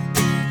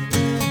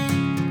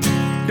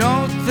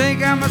 Don't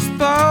think I'm a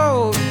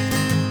sport,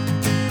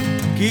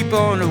 keep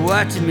on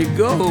watching me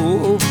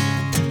go.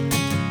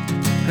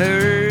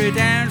 Hurry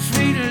down,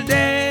 sweet little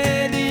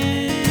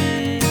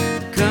daddy,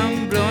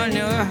 come blowing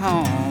your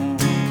horn.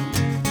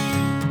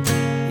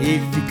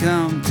 If you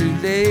come too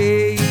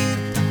late,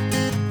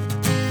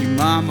 your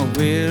mama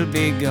will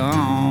be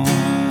gone.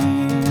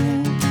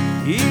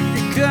 If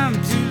you come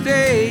too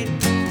late,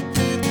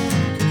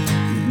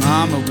 your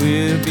mama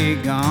will be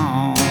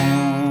gone.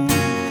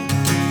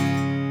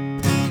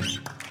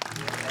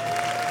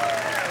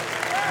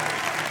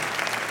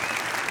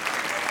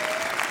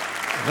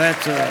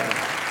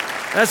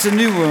 That's a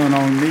new one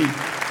on me.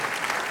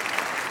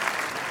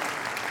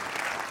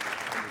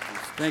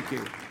 Thank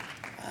you.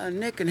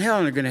 Nick and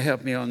Helen are going to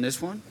help me on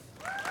this one.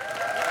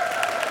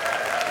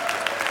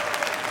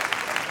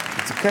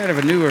 It's a kind of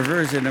a newer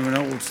version of an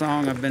old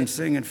song I've been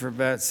singing for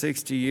about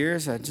 60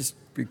 years. I just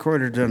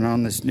recorded it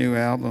on this new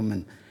album,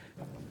 and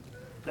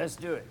let's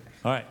do it.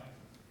 All right.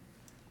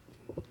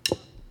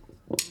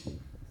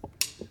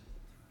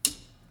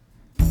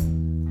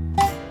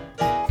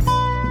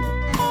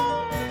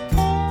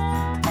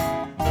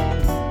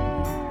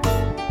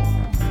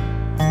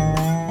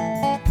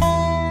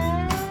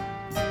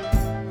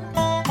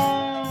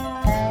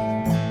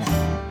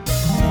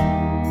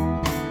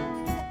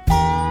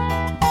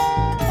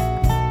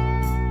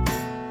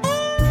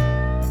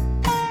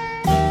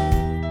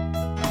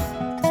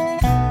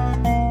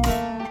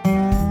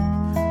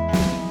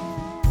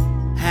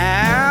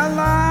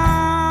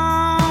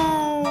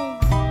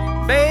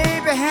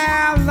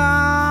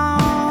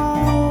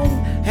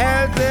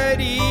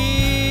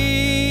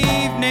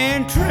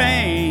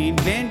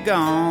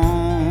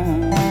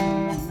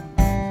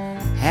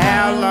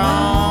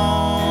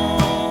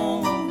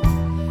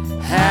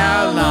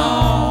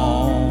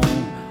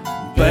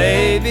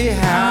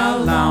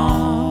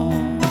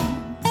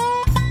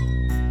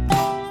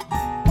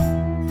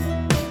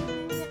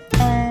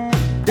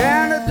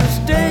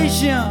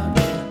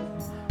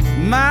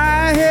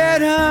 My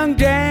head hung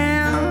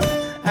down,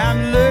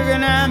 I'm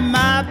looking at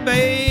my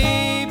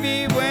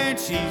baby when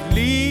she's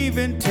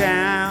leaving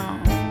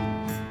town.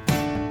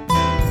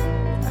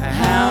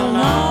 How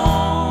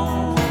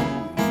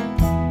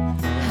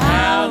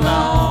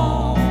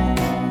long,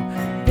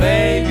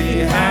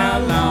 baby, how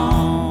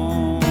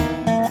long?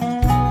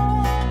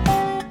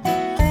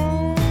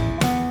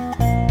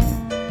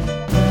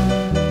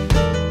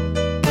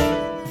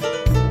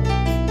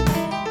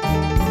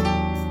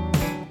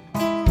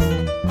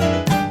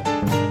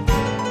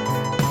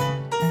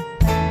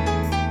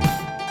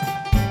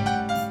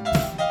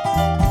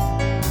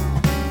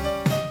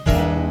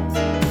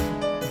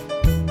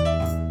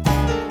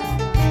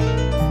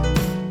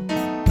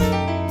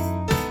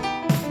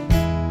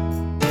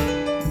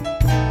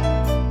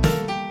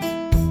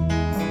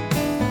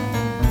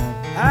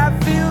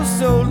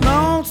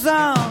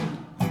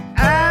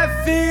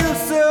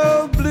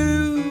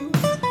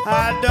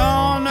 I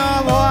don't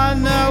know what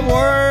in the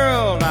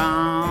world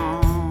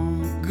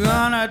I'm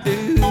gonna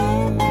do.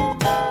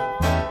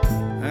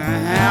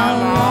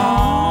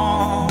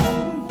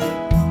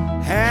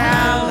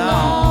 How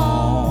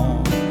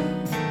long,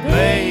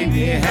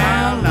 baby,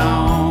 how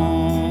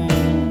long?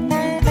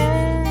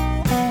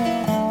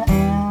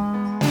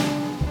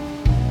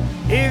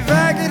 If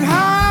I could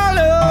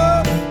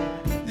holler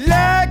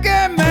like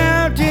a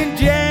mountain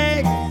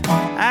jack,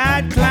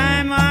 I'd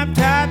climb up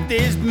top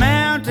these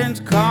mountains,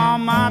 call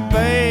my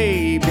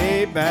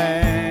baby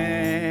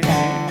back.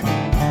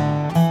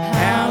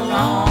 How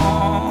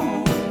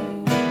long,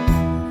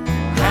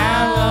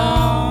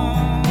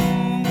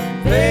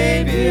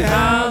 baby,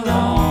 how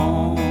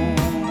long?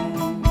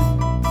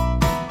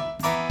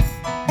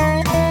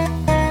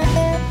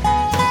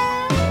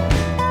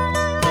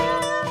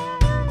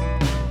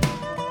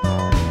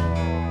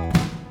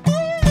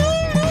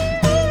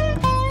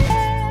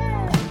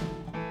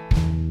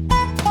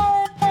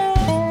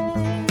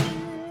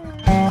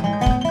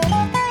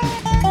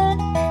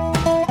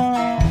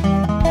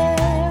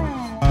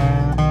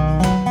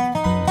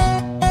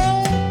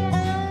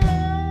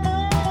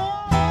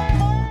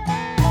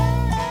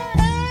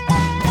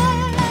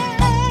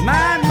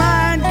 My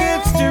mind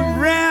gets to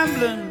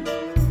rambling,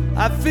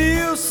 I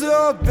feel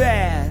so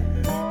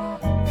bad,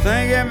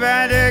 thinking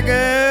about the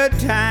good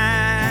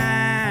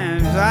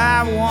times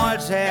I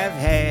once have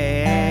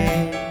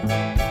had.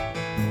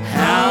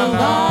 How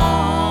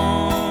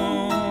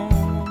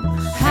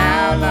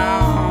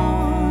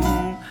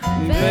long,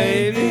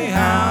 baby,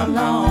 how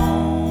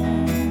long?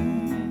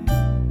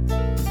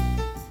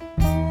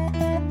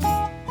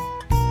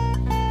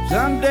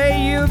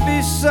 Someday you'll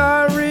be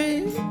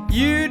sorry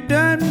you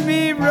done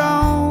me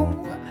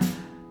wrong,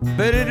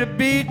 but it'll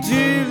be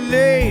too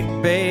late,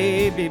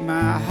 baby,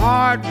 my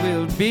heart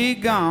will be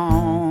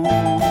gone.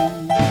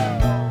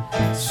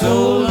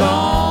 So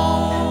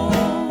long,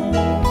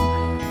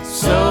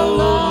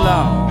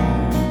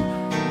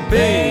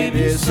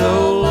 baby,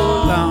 so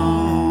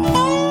long.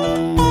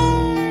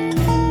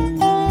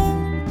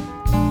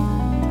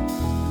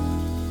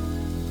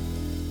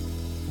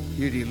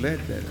 Judy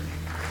Ledbetter.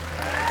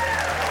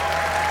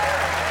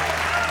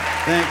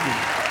 Thank you.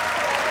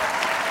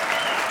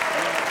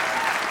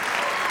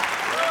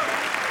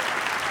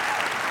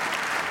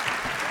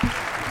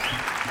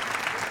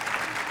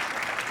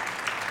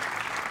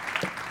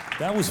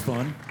 That was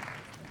fun.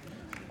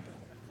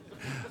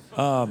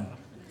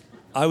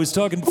 I was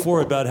talking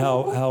before about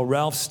how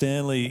Ralph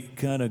Stanley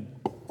kind of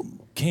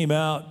came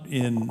out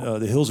in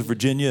the hills of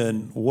Virginia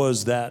and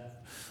was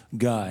that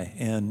guy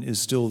and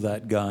is still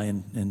that guy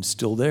and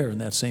still there in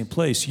that same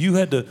place. You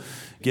had to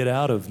get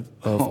out of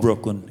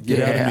Brooklyn, get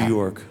out of New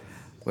York.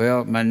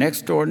 Well, my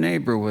next door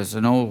neighbor was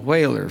an old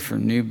whaler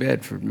from New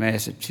Bedford,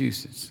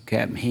 Massachusetts,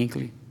 Captain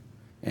Hinckley,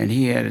 and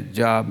he had a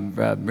job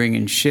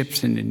bringing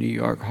ships into New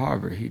York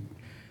Harbor.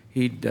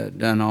 He'd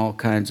done all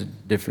kinds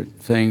of different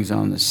things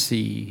on the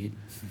sea.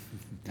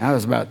 I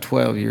was about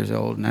 12 years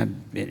old, and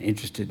I'd been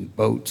interested in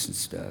boats and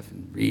stuff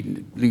and reading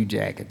the Blue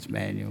Jackets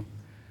manual.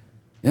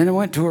 Then I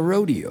went to a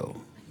rodeo,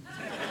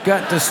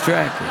 got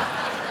distracted.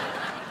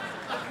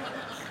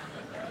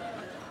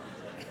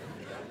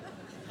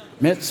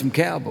 Met some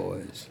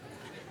cowboys.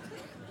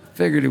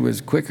 Figured it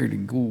was quicker to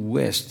go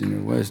west than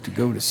it was to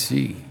go to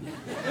sea.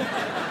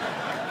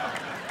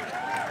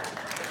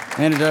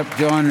 Ended up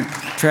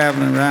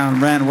traveling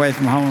around, ran away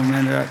from home,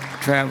 ended up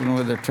traveling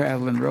with a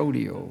traveling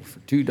rodeo for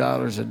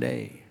 $2 a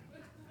day.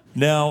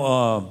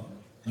 Now,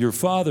 your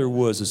father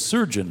was a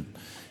surgeon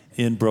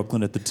in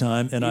Brooklyn at the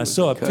time, and I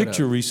saw a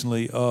picture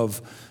recently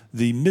of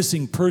the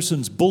missing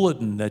persons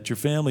bulletin that your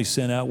family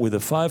sent out with a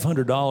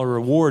 $500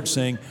 reward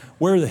saying,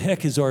 "Where the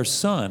heck is our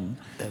son?"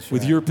 That's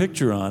with right. your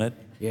picture on it.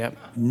 Yep.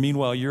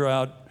 Meanwhile, you're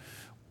out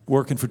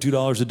working for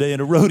 $2 a day in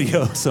a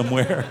rodeo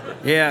somewhere.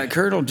 Yeah,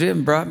 Colonel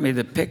Jim brought me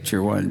the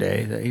picture one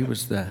day. He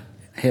was the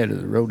head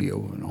of the rodeo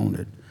and owned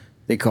it.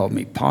 They called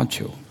me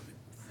Poncho.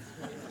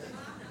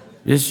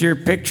 This your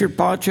picture,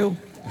 Poncho?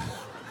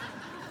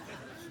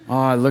 Oh,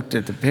 I looked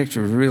at the picture.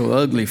 It was a real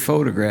ugly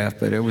photograph,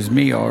 but it was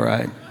me all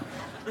right.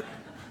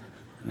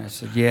 And I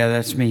said, "Yeah,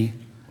 that's me."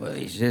 Well,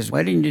 he says,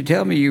 "Why didn't you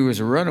tell me you was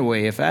a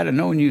runaway? If I'd have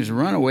known you was a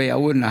runaway, I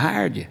wouldn't have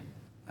hired you."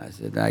 I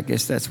said, "I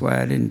guess that's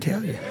why I didn't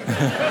tell you."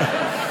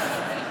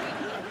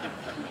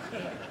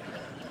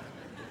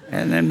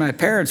 And then my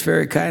parents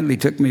very kindly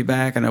took me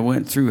back, and I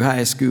went through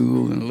high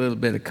school and a little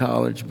bit of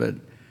college, but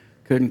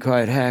couldn't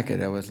quite hack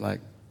it. I was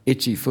like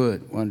itchy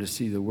foot, wanted to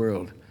see the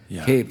world.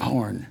 Yeah. Cape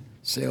Horn,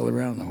 sail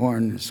around the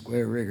Horn in a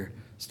square rigger.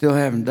 Still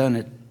haven't done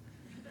it.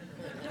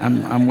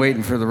 I'm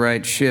waiting for the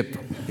right ship.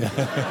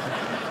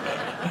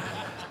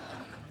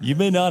 You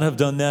may not have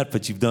done that,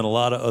 but you've done a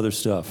lot of other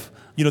stuff.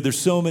 You know, there's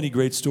so many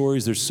great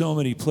stories. There's so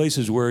many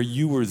places where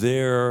you were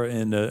there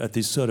and at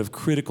these sort of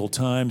critical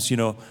times. You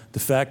know, the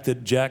fact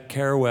that Jack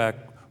Kerouac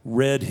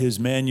read his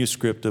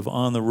manuscript of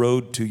On the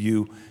Road to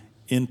you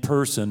in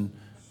person,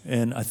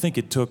 and I think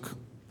it took,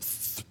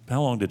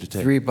 how long did it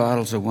take? 3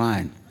 bottles of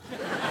wine.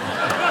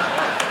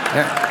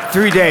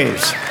 3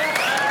 days.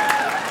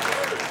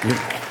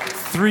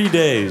 3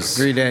 days.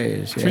 3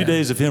 days, yeah. 3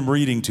 days of him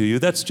reading to you.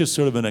 That's just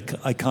sort of an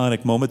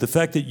iconic moment. The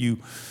fact that you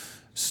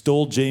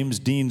stole James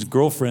Dean's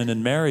girlfriend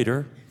and married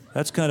her,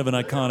 that's kind of an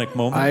iconic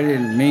moment. I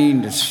didn't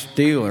mean to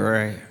steal her.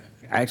 I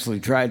actually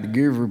tried to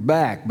give her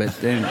back, but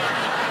then,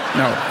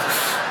 no.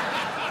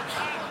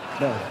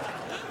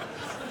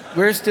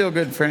 We're still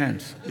good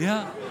friends.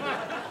 Yeah.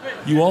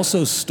 You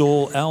also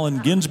stole Allen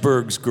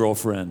Ginsberg's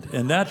girlfriend,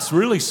 and that's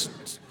really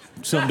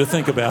something to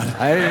think about.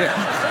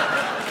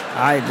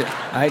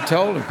 I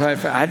told him,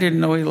 I didn't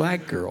know he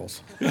liked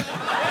girls.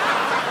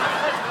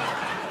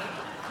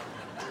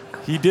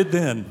 He did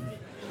then,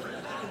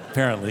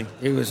 apparently.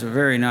 He was a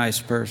very nice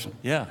person.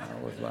 Yeah. I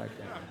always liked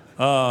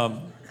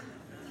that.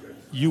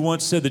 You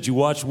once said that you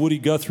watched Woody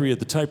Guthrie at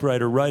the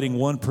typewriter writing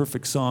one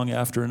perfect song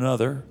after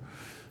another.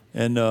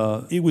 And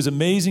it was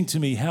amazing to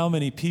me how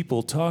many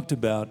people talked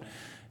about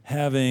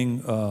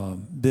having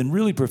been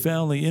really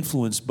profoundly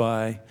influenced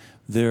by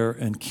their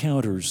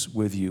encounters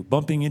with you,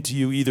 bumping into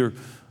you either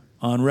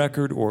on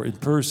record or in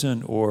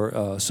person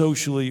or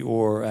socially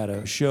or at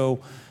a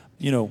show.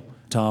 You know,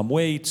 Tom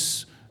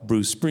Waits,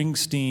 Bruce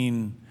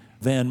Springsteen,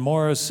 Van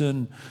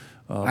Morrison.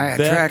 I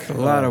attract a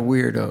lot of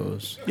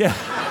weirdos. Yeah.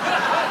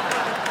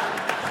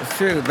 It's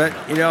true, but,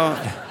 you know...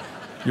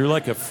 You're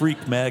like a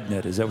freak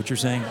magnet, is that what you're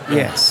saying?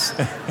 Yes.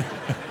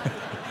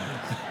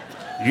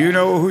 You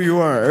know who you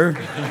are.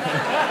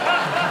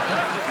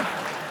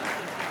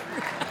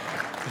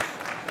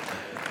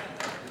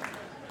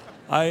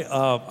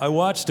 I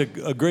watched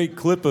a great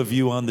clip of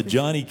you on the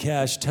Johnny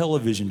Cash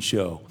television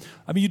show.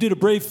 I mean, you did a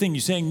brave thing.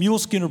 You sang Mule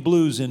Skinner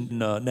Blues in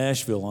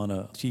Nashville on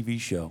a TV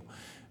show.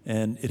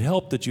 And it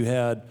helped that you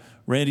had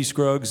Randy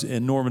Scruggs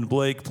and Norman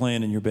Blake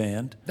playing in your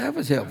band. That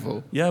was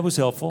helpful. Yeah, it was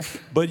helpful.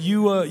 But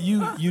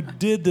you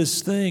did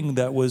this thing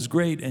that was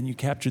great, and you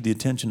captured the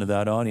attention of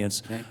that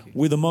audience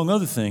with, among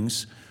other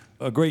things,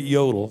 a great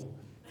yodel.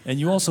 And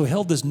you also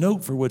held this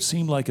note for what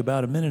seemed like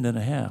about a minute and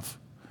a half.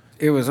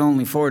 It was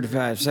only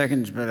 45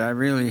 seconds, but I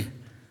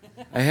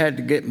had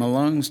to get my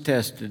lungs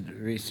tested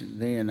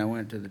recently, and I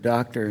went to the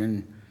doctor,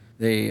 and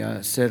they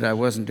said I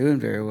wasn't doing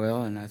very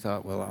well, and I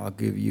thought, well, I'll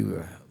give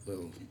you a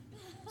little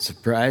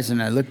surprise.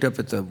 And I looked up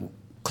at the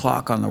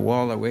clock on the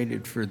wall. I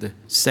waited for the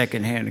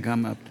second hand to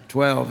come up to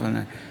 12,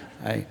 and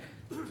I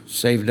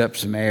saved up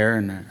some air,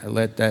 and I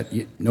let that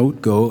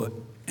note go.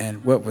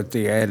 And what with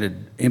the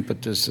added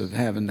impetus of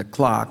having the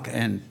clock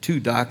and two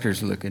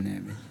doctors looking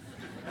at me,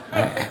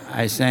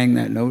 I sang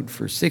that note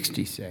for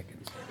 60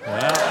 seconds.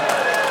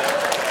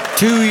 Wow.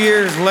 2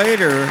 years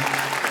later,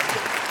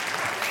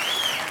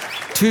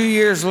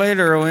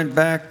 I went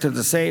back to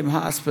the same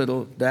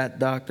hospital. That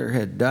doctor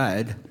had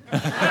died.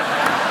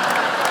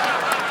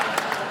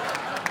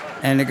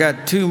 And they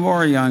got two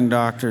more young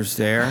doctors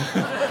there.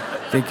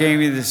 They gave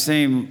me the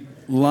same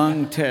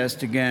lung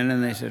test again,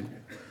 and they said,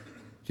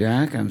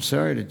 Jack, I'm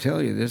sorry to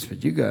tell you this,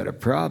 but you got a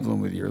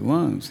problem with your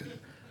lungs.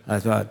 I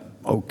thought,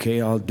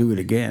 okay, I'll do it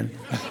again.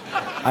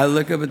 I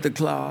look up at the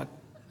clock,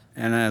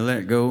 and I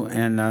let go,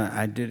 and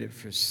I did it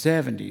for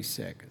 70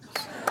 seconds.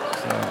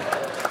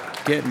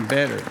 So, getting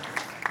better.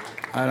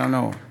 I don't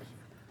know.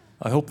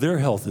 I hope their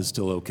health is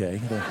still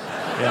okay.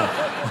 Yeah.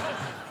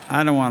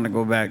 I don't want to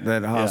go back to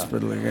that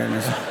hospital again.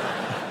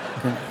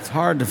 It's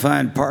hard to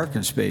find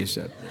parking space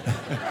up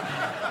there.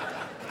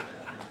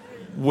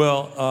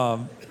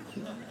 Well,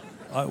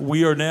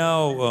 we are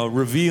now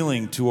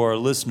revealing to our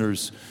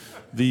listeners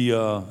the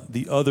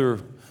other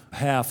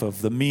half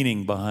of the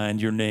meaning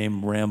behind your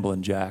name,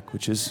 Ramblin' Jack,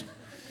 which is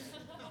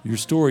your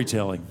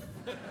storytelling.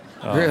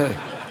 Really?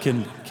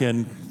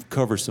 Can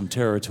cover some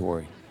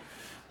territory.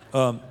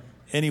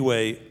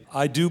 Anyway,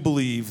 I do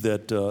believe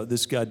that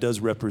this guy does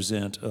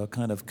represent a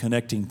kind of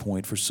connecting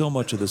point for so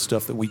much of the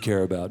stuff that we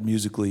care about,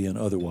 musically and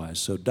otherwise.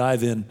 So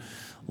dive in,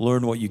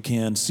 learn what you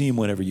can, see him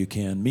whenever you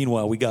can.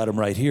 Meanwhile, we got him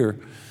right here,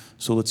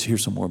 so let's hear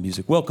some more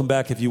music. Welcome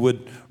back, if you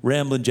would,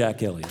 Ramblin'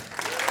 Jack Elliott.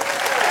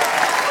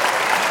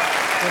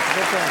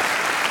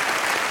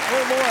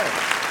 Oh, boy.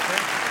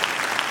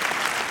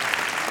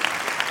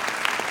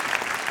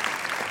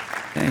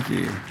 Thank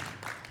you.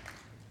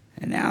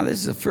 And now this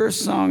is the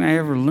first song I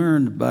ever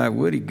learned by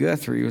Woody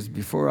Guthrie. It was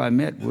before I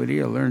met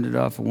Woody. I learned it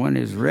off of one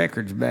of his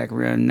records back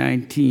around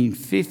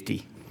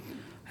 1950.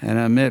 And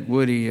I met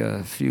Woody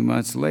a few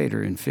months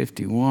later in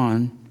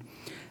 51.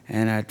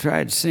 And I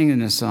tried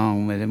singing a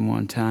song with him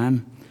one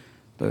time,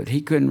 but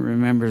he couldn't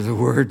remember the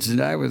words,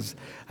 and I was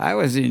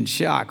in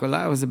shock. Well,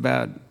 I was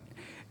about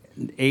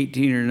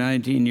 18 or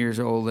 19 years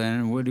old then,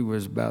 and Woody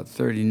was about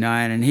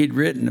 39, and he'd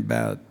written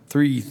about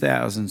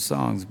 3,000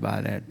 songs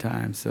by that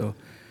time, so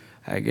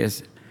I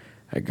guess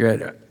I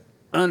could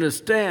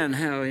understand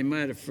how he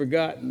might have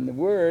forgotten the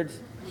words.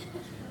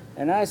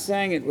 And I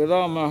sang it with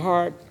all my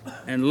heart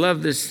and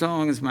love this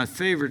song. It's my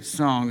favorite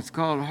song. It's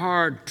called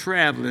Hard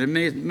Traveling.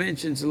 It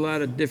mentions a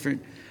lot of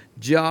different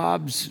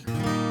jobs.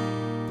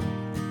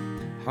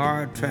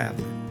 Hard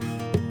Traveling.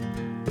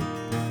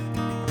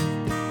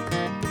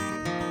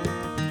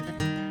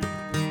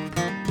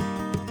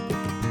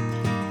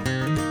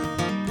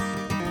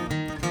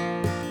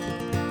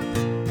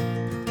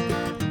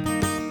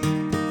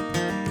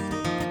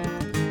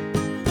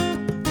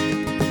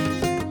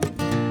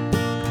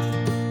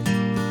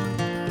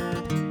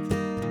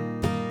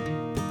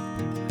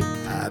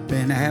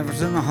 having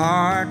some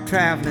hard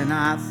traveling,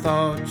 I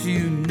thought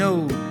you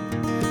know.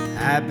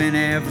 I've been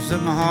having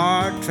some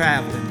hard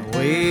traveling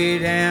way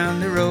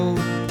down the road.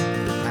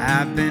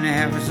 I've been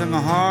having some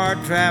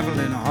hard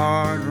traveling,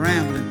 hard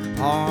rambling,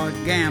 hard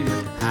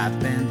gambling. I've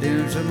been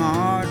doing some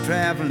hard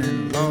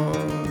traveling, Lord.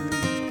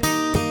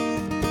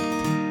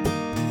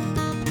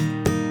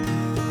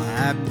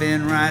 I've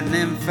been riding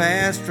them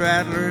fast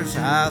rattlers,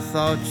 I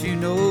thought you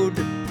knowed.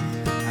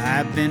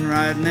 I've been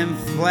riding them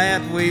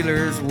flat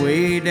wheelers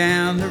way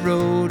down the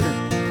road.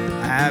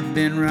 I've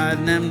been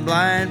riding them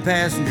blind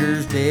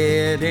passengers,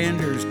 dead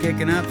enders,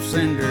 kicking up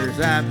cinders.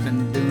 I've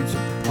been doing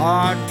some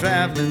hard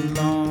traveling,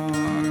 Lord.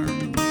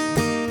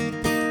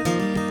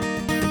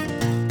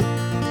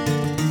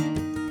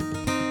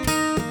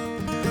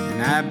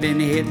 And I've been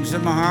hitting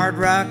some hard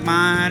rock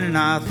mine, and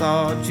I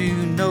thought you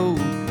know.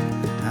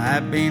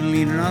 I've been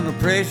leaning on a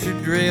pressure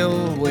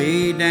drill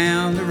way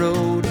down the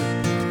road.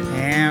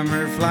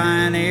 Hammer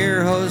flying,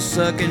 air hose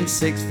sucking,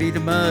 6 feet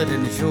of mud,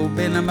 and the show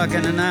been a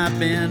mucking, and I've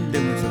been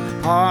doing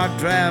some hard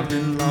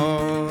traveling,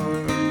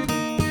 Lord.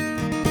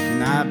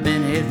 And I've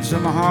been hitting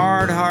some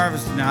hard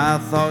harvesting, I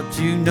thought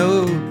you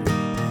know.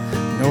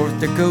 North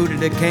Dakota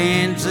to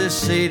Kansas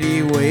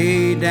City,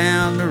 way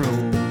down the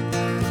road.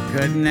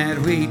 Cutting that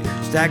wheat,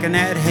 stacking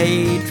that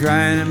hay,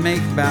 trying to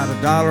make about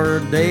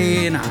 $1 a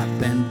day, and I've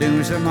been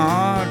doing some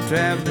hard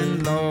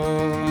traveling,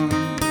 Lord.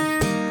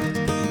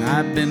 And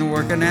I've been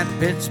working at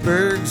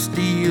Pittsburgh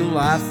Steel,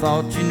 I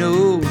thought you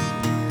know.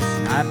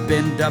 I've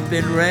been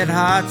dumping red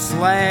hot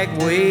slag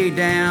way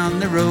down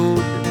the road.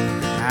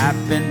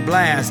 I've been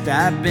blast,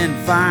 I've been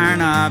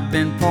firing, I've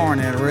been pouring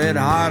that red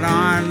hot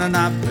iron, and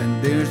I've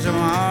been doing some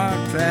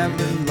hard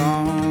traveling,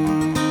 Lord.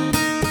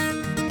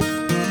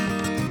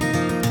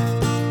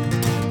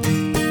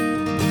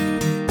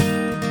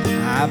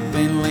 I've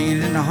been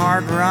laying in a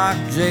hard rock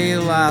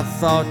jail, I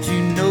thought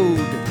you knowed.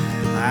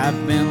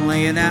 I've been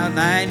laying out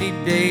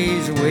 90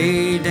 days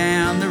way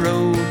down the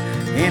road.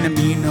 And a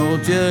mean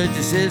old judge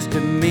says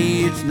to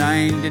me it's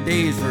 90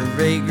 days for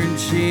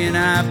vagrancy, and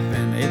I've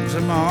been hitting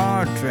some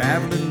hard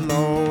traveling,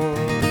 Lord.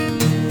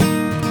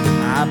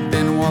 I've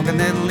been walking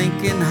that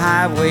Lincoln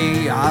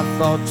Highway, I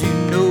thought you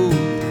know.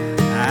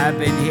 I've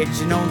been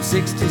hitching on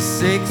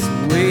 66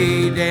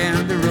 way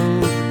down the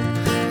road.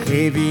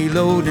 Heavy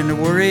load in a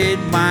worried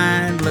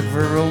mind, look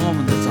for a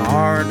woman that's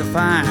hard to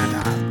find.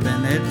 I've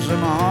been hitting some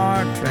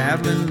hard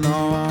traveling,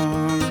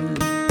 Lord.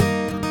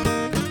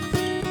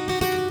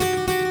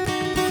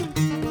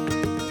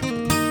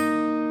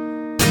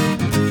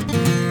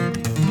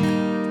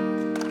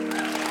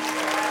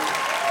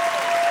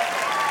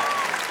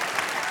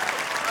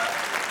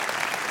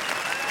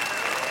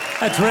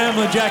 That's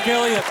Ramblin' Jack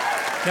Elliott,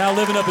 now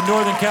living up in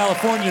Northern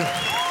California.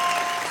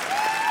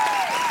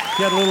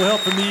 He had a little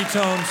help from the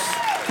eTones.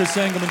 Chris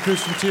Engelman,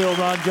 Christian Teal,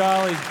 Ron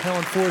Jolly,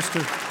 Helen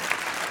Forster.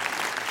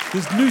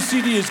 His new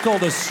CD is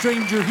called A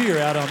Stranger Here,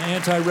 out on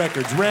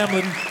Anti-Records.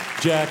 Ramblin'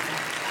 Jack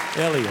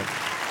Elliott.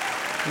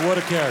 What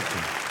a character.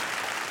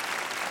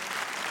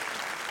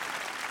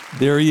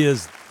 There he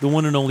is, the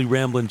one and only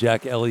Ramblin'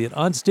 Jack Elliott,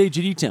 on stage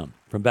at eTown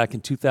from back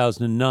in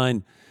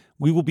 2009.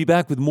 We will be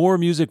back with more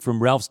music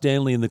from Ralph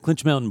Stanley and the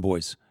Clinch Mountain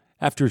Boys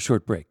after a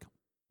short break.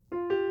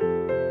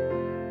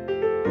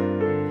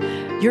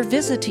 Your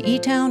visit to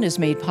eTown is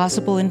made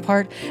possible in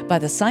part by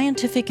the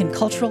Scientific and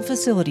Cultural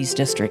Facilities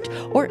District,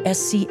 or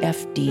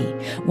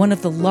SCFD, one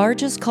of the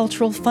largest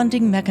cultural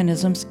funding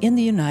mechanisms in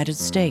the United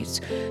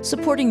States,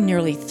 supporting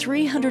nearly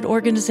 300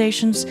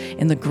 organizations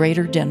in the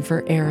greater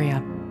Denver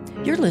area.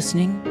 You're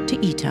listening to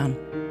eTown.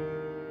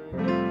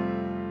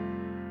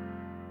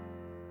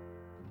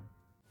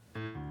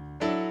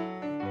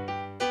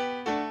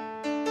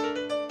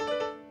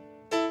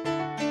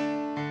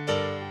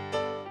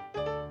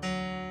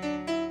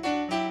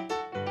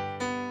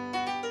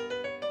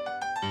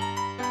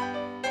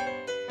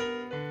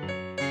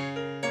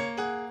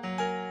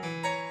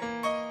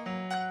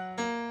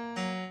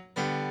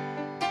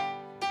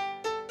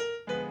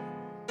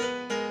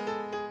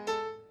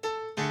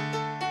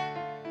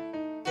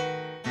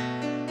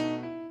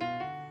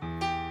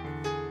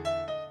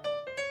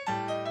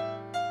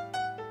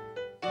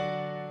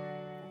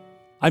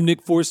 I'm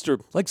Nick Forster.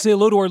 I'd like to say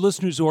hello to our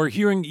listeners who are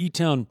hearing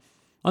eTown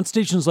on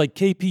stations like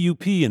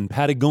KPUP in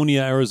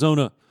Patagonia,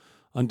 Arizona,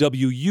 on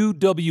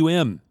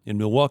WUWM in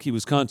Milwaukee,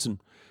 Wisconsin,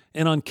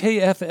 and on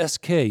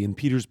KFSK in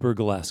Petersburg,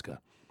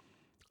 Alaska.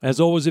 As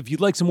always, if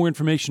you'd like some more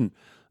information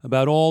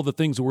about all the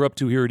things that we're up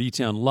to here at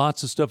eTown,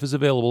 lots of stuff is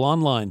available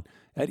online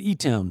at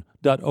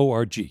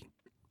etown.org.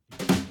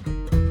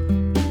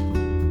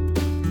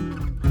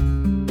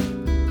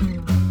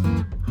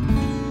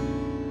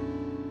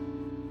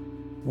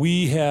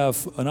 We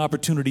have an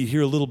opportunity to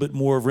hear a little bit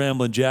more of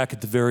Ramblin' Jack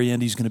at the very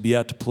end. He's going to be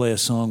out to play a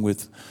song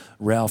with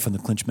Ralph and the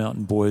Clinch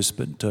Mountain Boys.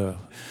 But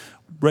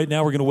right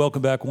now we're going to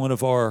welcome back one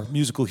of our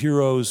musical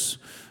heroes,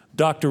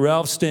 Dr.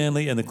 Ralph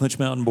Stanley and the Clinch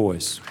Mountain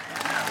Boys.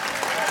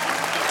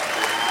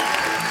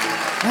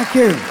 Thank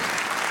you.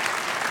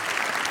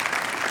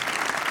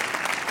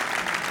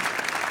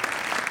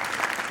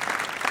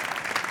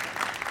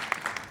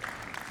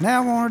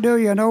 Now I want to do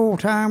you an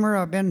old-timer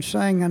I've been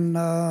singing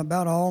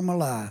about all my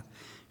life.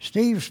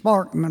 Steve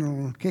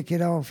Sparkman will kick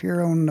it off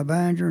here on the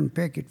banjo and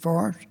pick it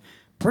for us.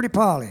 Pretty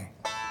Polly.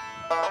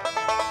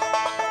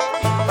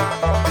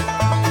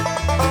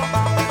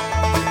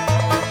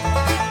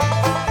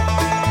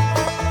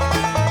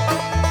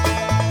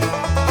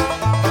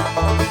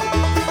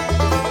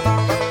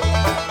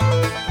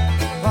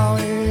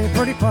 Polly,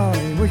 pretty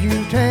Polly, would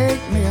you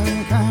take me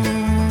unkind?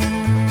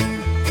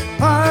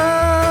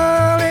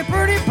 Polly,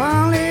 pretty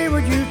Polly,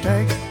 would you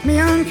take me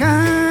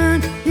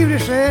unkind? You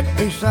just sit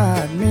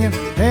beside me and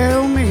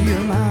tell me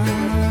you're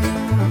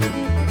mine.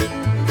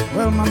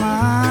 Well, my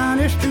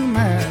mind is to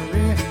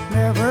marry,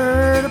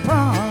 never to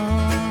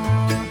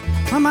part.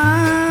 My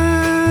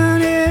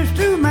mind is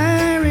to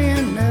marry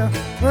and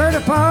never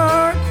to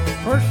part.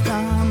 First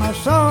time I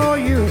saw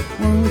you, it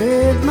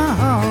wounded my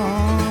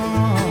heart.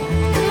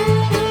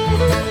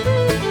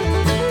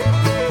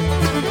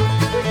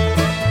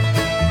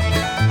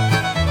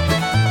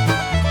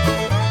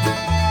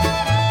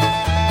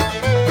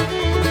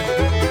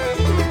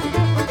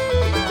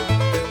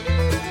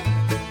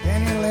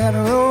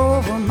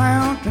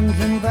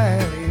 And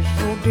valleys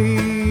so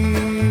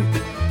deep.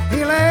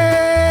 He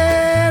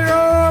led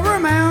her over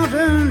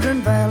mountains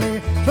and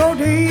valleys so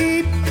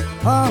deep.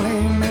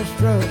 Polly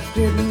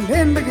mistrusted and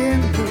then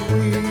began to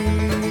weep,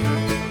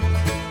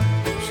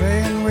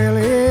 saying,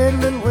 Willie,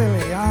 little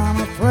Willie,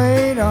 I'm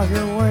afraid of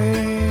your way.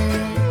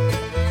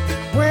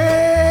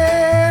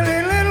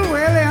 Willie, little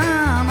Willie,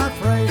 I'm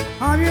afraid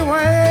of your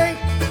way.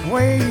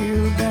 Way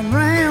you've been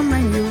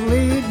rambling, you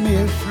lead me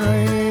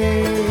astray.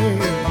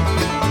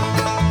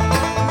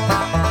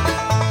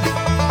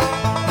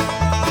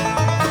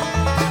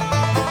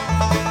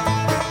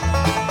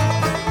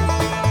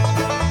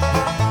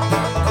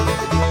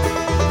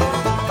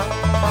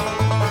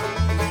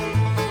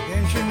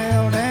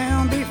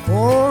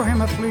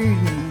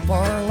 Pleading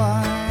for her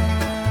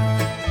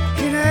life.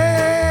 She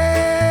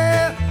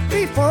knelt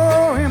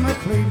before him a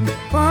pleading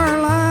for her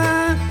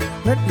life.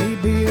 Let me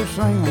be a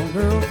single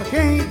girl if I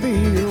can't be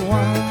your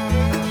wife.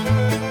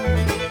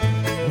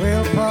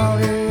 Well,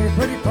 Polly,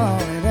 pretty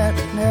Polly, that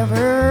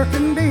never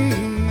can be.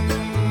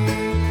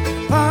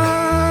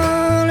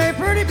 Polly,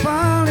 pretty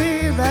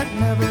Polly, that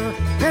never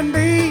can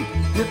be.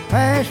 Your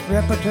past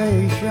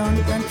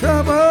reputation and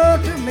trouble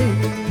to me.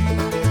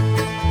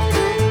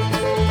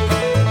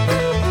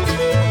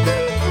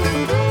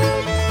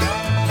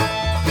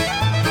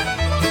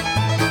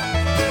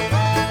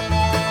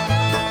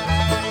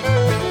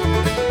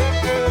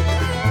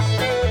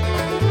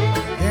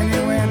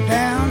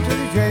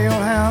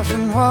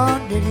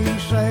 What did he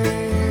say?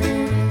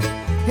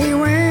 He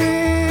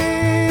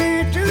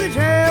went to the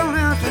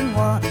jailhouse and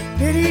what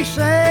did he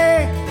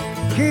say?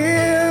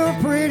 Kill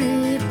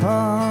pretty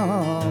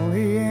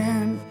Polly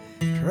and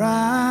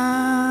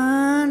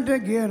trying to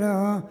get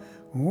away.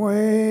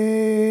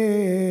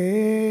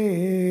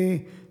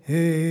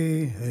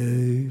 Hey,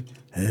 hey,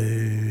 hey.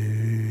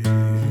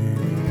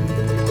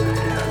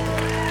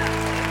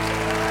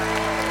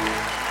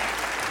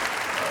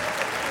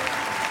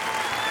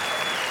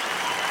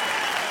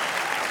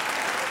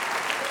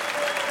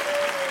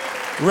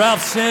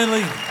 Ralph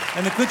Stanley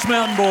and the Clinch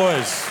Mountain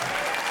Boys.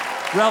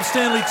 Ralph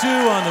Stanley, too,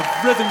 on the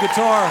rhythm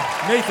guitar.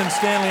 Nathan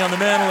Stanley on the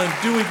mandolin.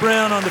 Dewey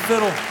Brown on the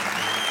fiddle.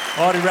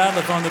 Audie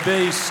Ratliff on the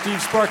bass. Steve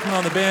Sparkman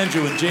on the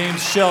banjo. And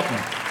James Shelton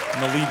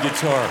on the lead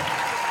guitar.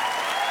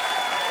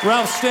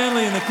 Ralph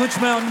Stanley and the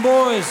Clinch Mountain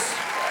Boys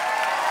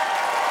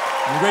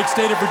in the great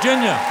state of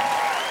Virginia.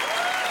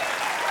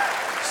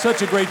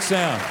 Such a great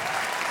sound.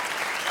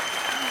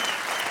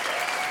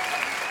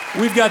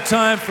 We've got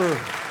time for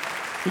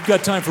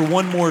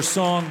one more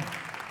song.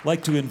 I'd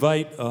like to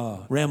invite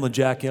Ramblin'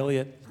 Jack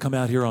Elliott come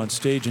out here on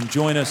stage and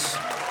join us.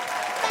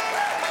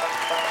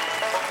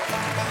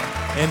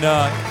 And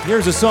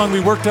here's a song we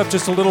worked up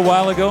just a little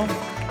while ago.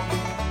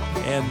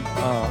 And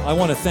I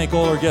want to thank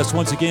all our guests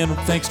once again.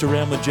 Thanks to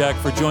Ramblin' Jack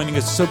for joining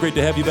us. It's so great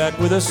to have you back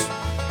with us.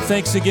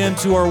 Thanks again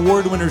to our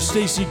award winner,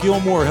 Stacy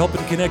Gilmore,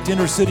 helping connect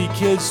inner city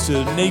kids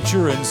to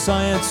nature and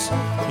science,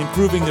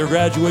 improving their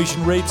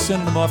graduation rates,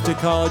 sending them off to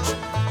college.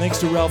 Thanks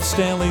to Ralph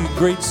Stanley,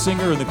 great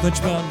singer, and the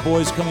Clinch Mountain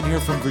Boys coming here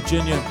from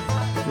Virginia,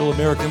 real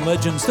American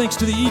legends. Thanks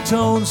to the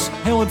eTones,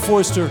 Helen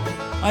Forster.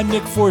 I'm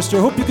Nick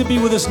Forster. Hope you can be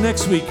with us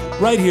next week,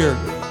 right here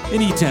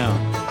in eTown.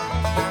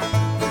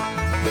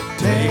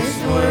 Takes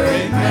a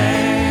worried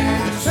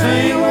man to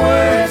sing a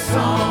worried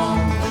song.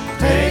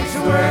 Takes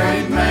a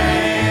worried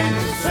man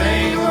to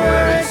sing a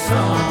worried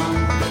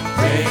song.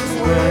 Takes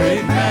a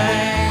worried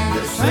man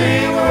to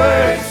sing a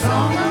worried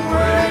song. I'm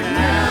worried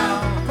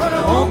now, but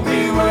I won't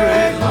be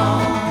worried long.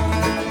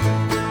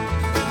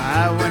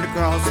 I went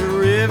across the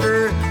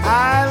river,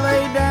 I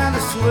lay down to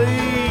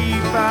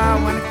sleep. I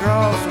went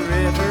across the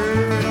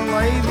river and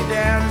laid me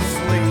down to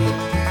sleep.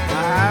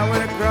 I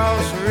went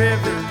across the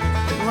river,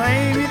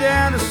 lay me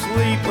down to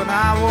sleep. When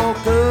I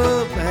woke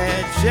up, I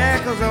had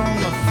shackles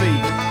on my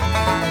feet.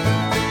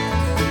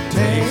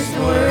 Takes a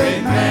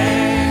worried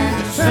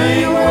man to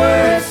sing a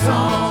worried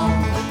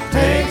song.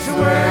 Takes a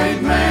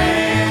worried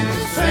man to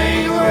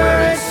sing a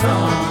worried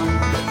song.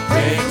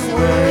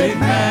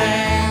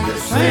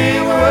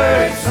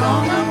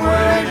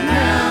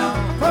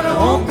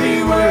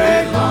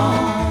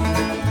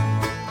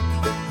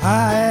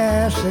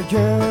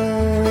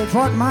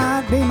 what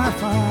might be my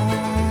fine.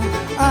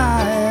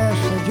 I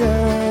asked the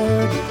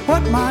judge,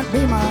 what might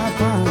be my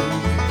fine.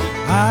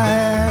 I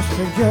asked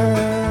the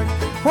judge,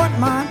 what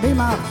might be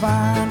my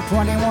fine.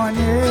 21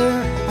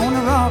 years on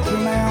the Rocky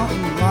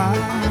Mountain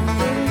line.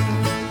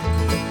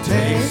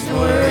 Takes a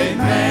worried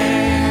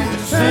man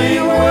to sing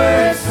a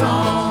worried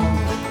song.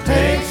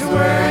 Takes a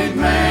worried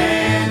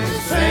man to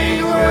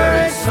sing a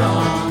worried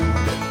song.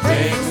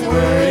 Takes a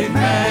worried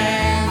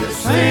man to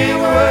sing a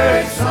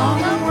worried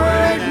song. I'm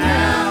worried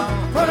now,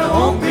 but I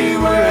won't be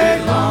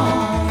worried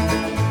long.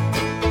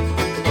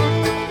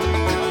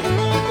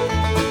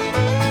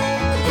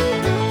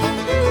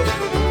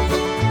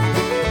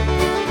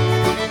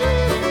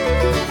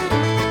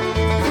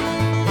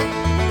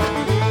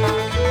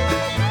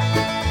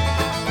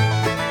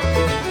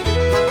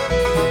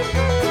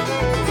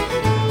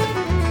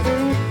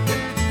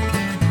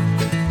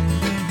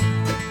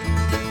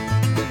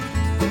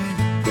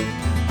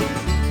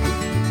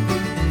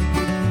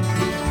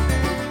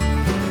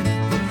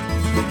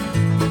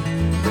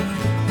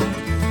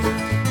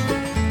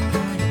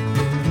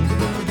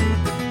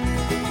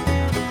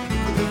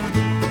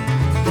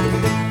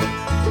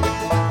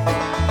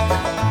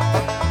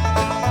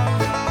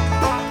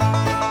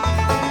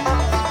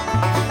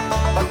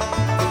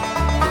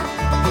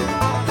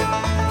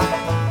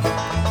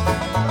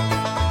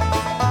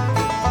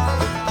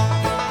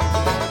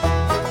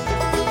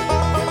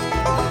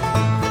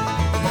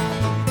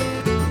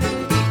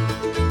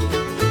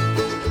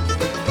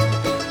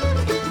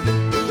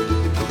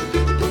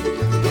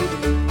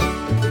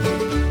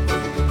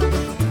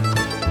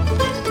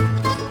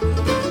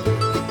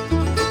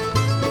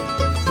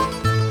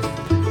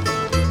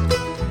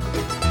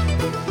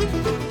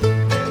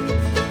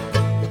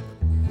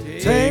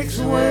 Takes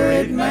a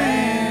worried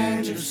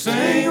man to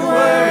sing a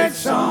worried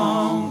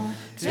song.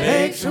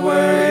 Takes a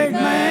worried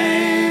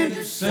man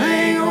to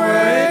sing a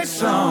worried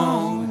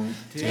song.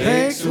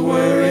 Takes a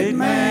worried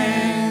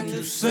man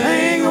to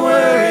sing a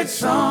worried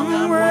song.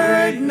 I'm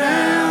worried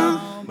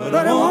now, but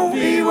I won't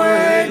be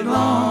worried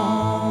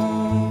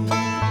long.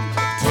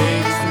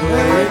 Takes a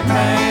worried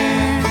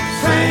man to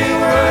sing a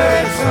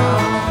worried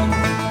song.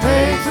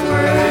 Takes a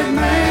worried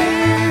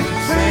man to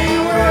sing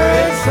a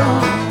worried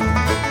song.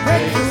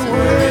 Takes a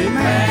worried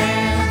man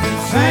to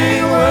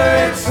sing a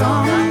worried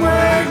song. I'm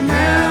worried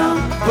now,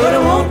 but I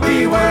won't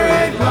be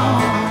worried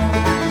long.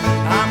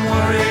 I'm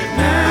worried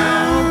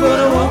now, but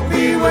I won't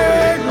be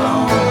worried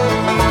long.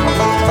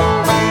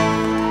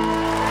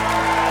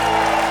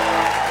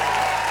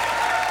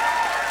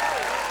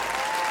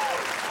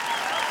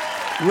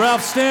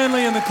 Ralph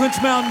Stanley and the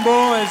Clinch Mountain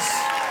Boys.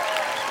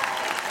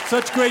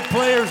 Such great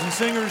players and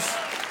singers.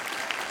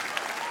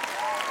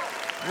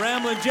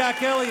 Ramblin'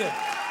 Jack Elliott.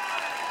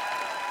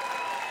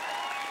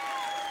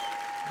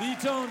 The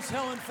eTown's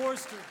Helen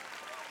Forster.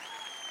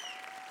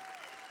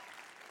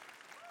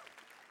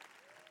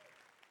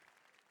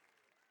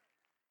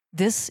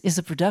 This is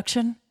a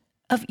production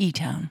of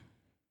eTown.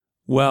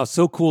 Wow,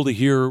 so cool to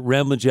hear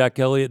Ramblin' Jack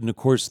Elliott and, of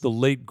course, the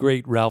late,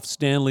 great Ralph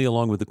Stanley,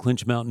 along with the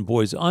Clinch Mountain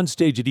Boys, on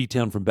stage at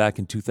eTown from back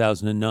in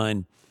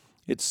 2009.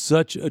 It's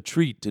such a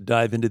treat to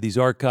dive into these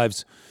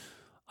archives.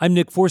 I'm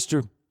Nick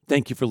Forster.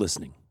 Thank you for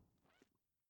listening.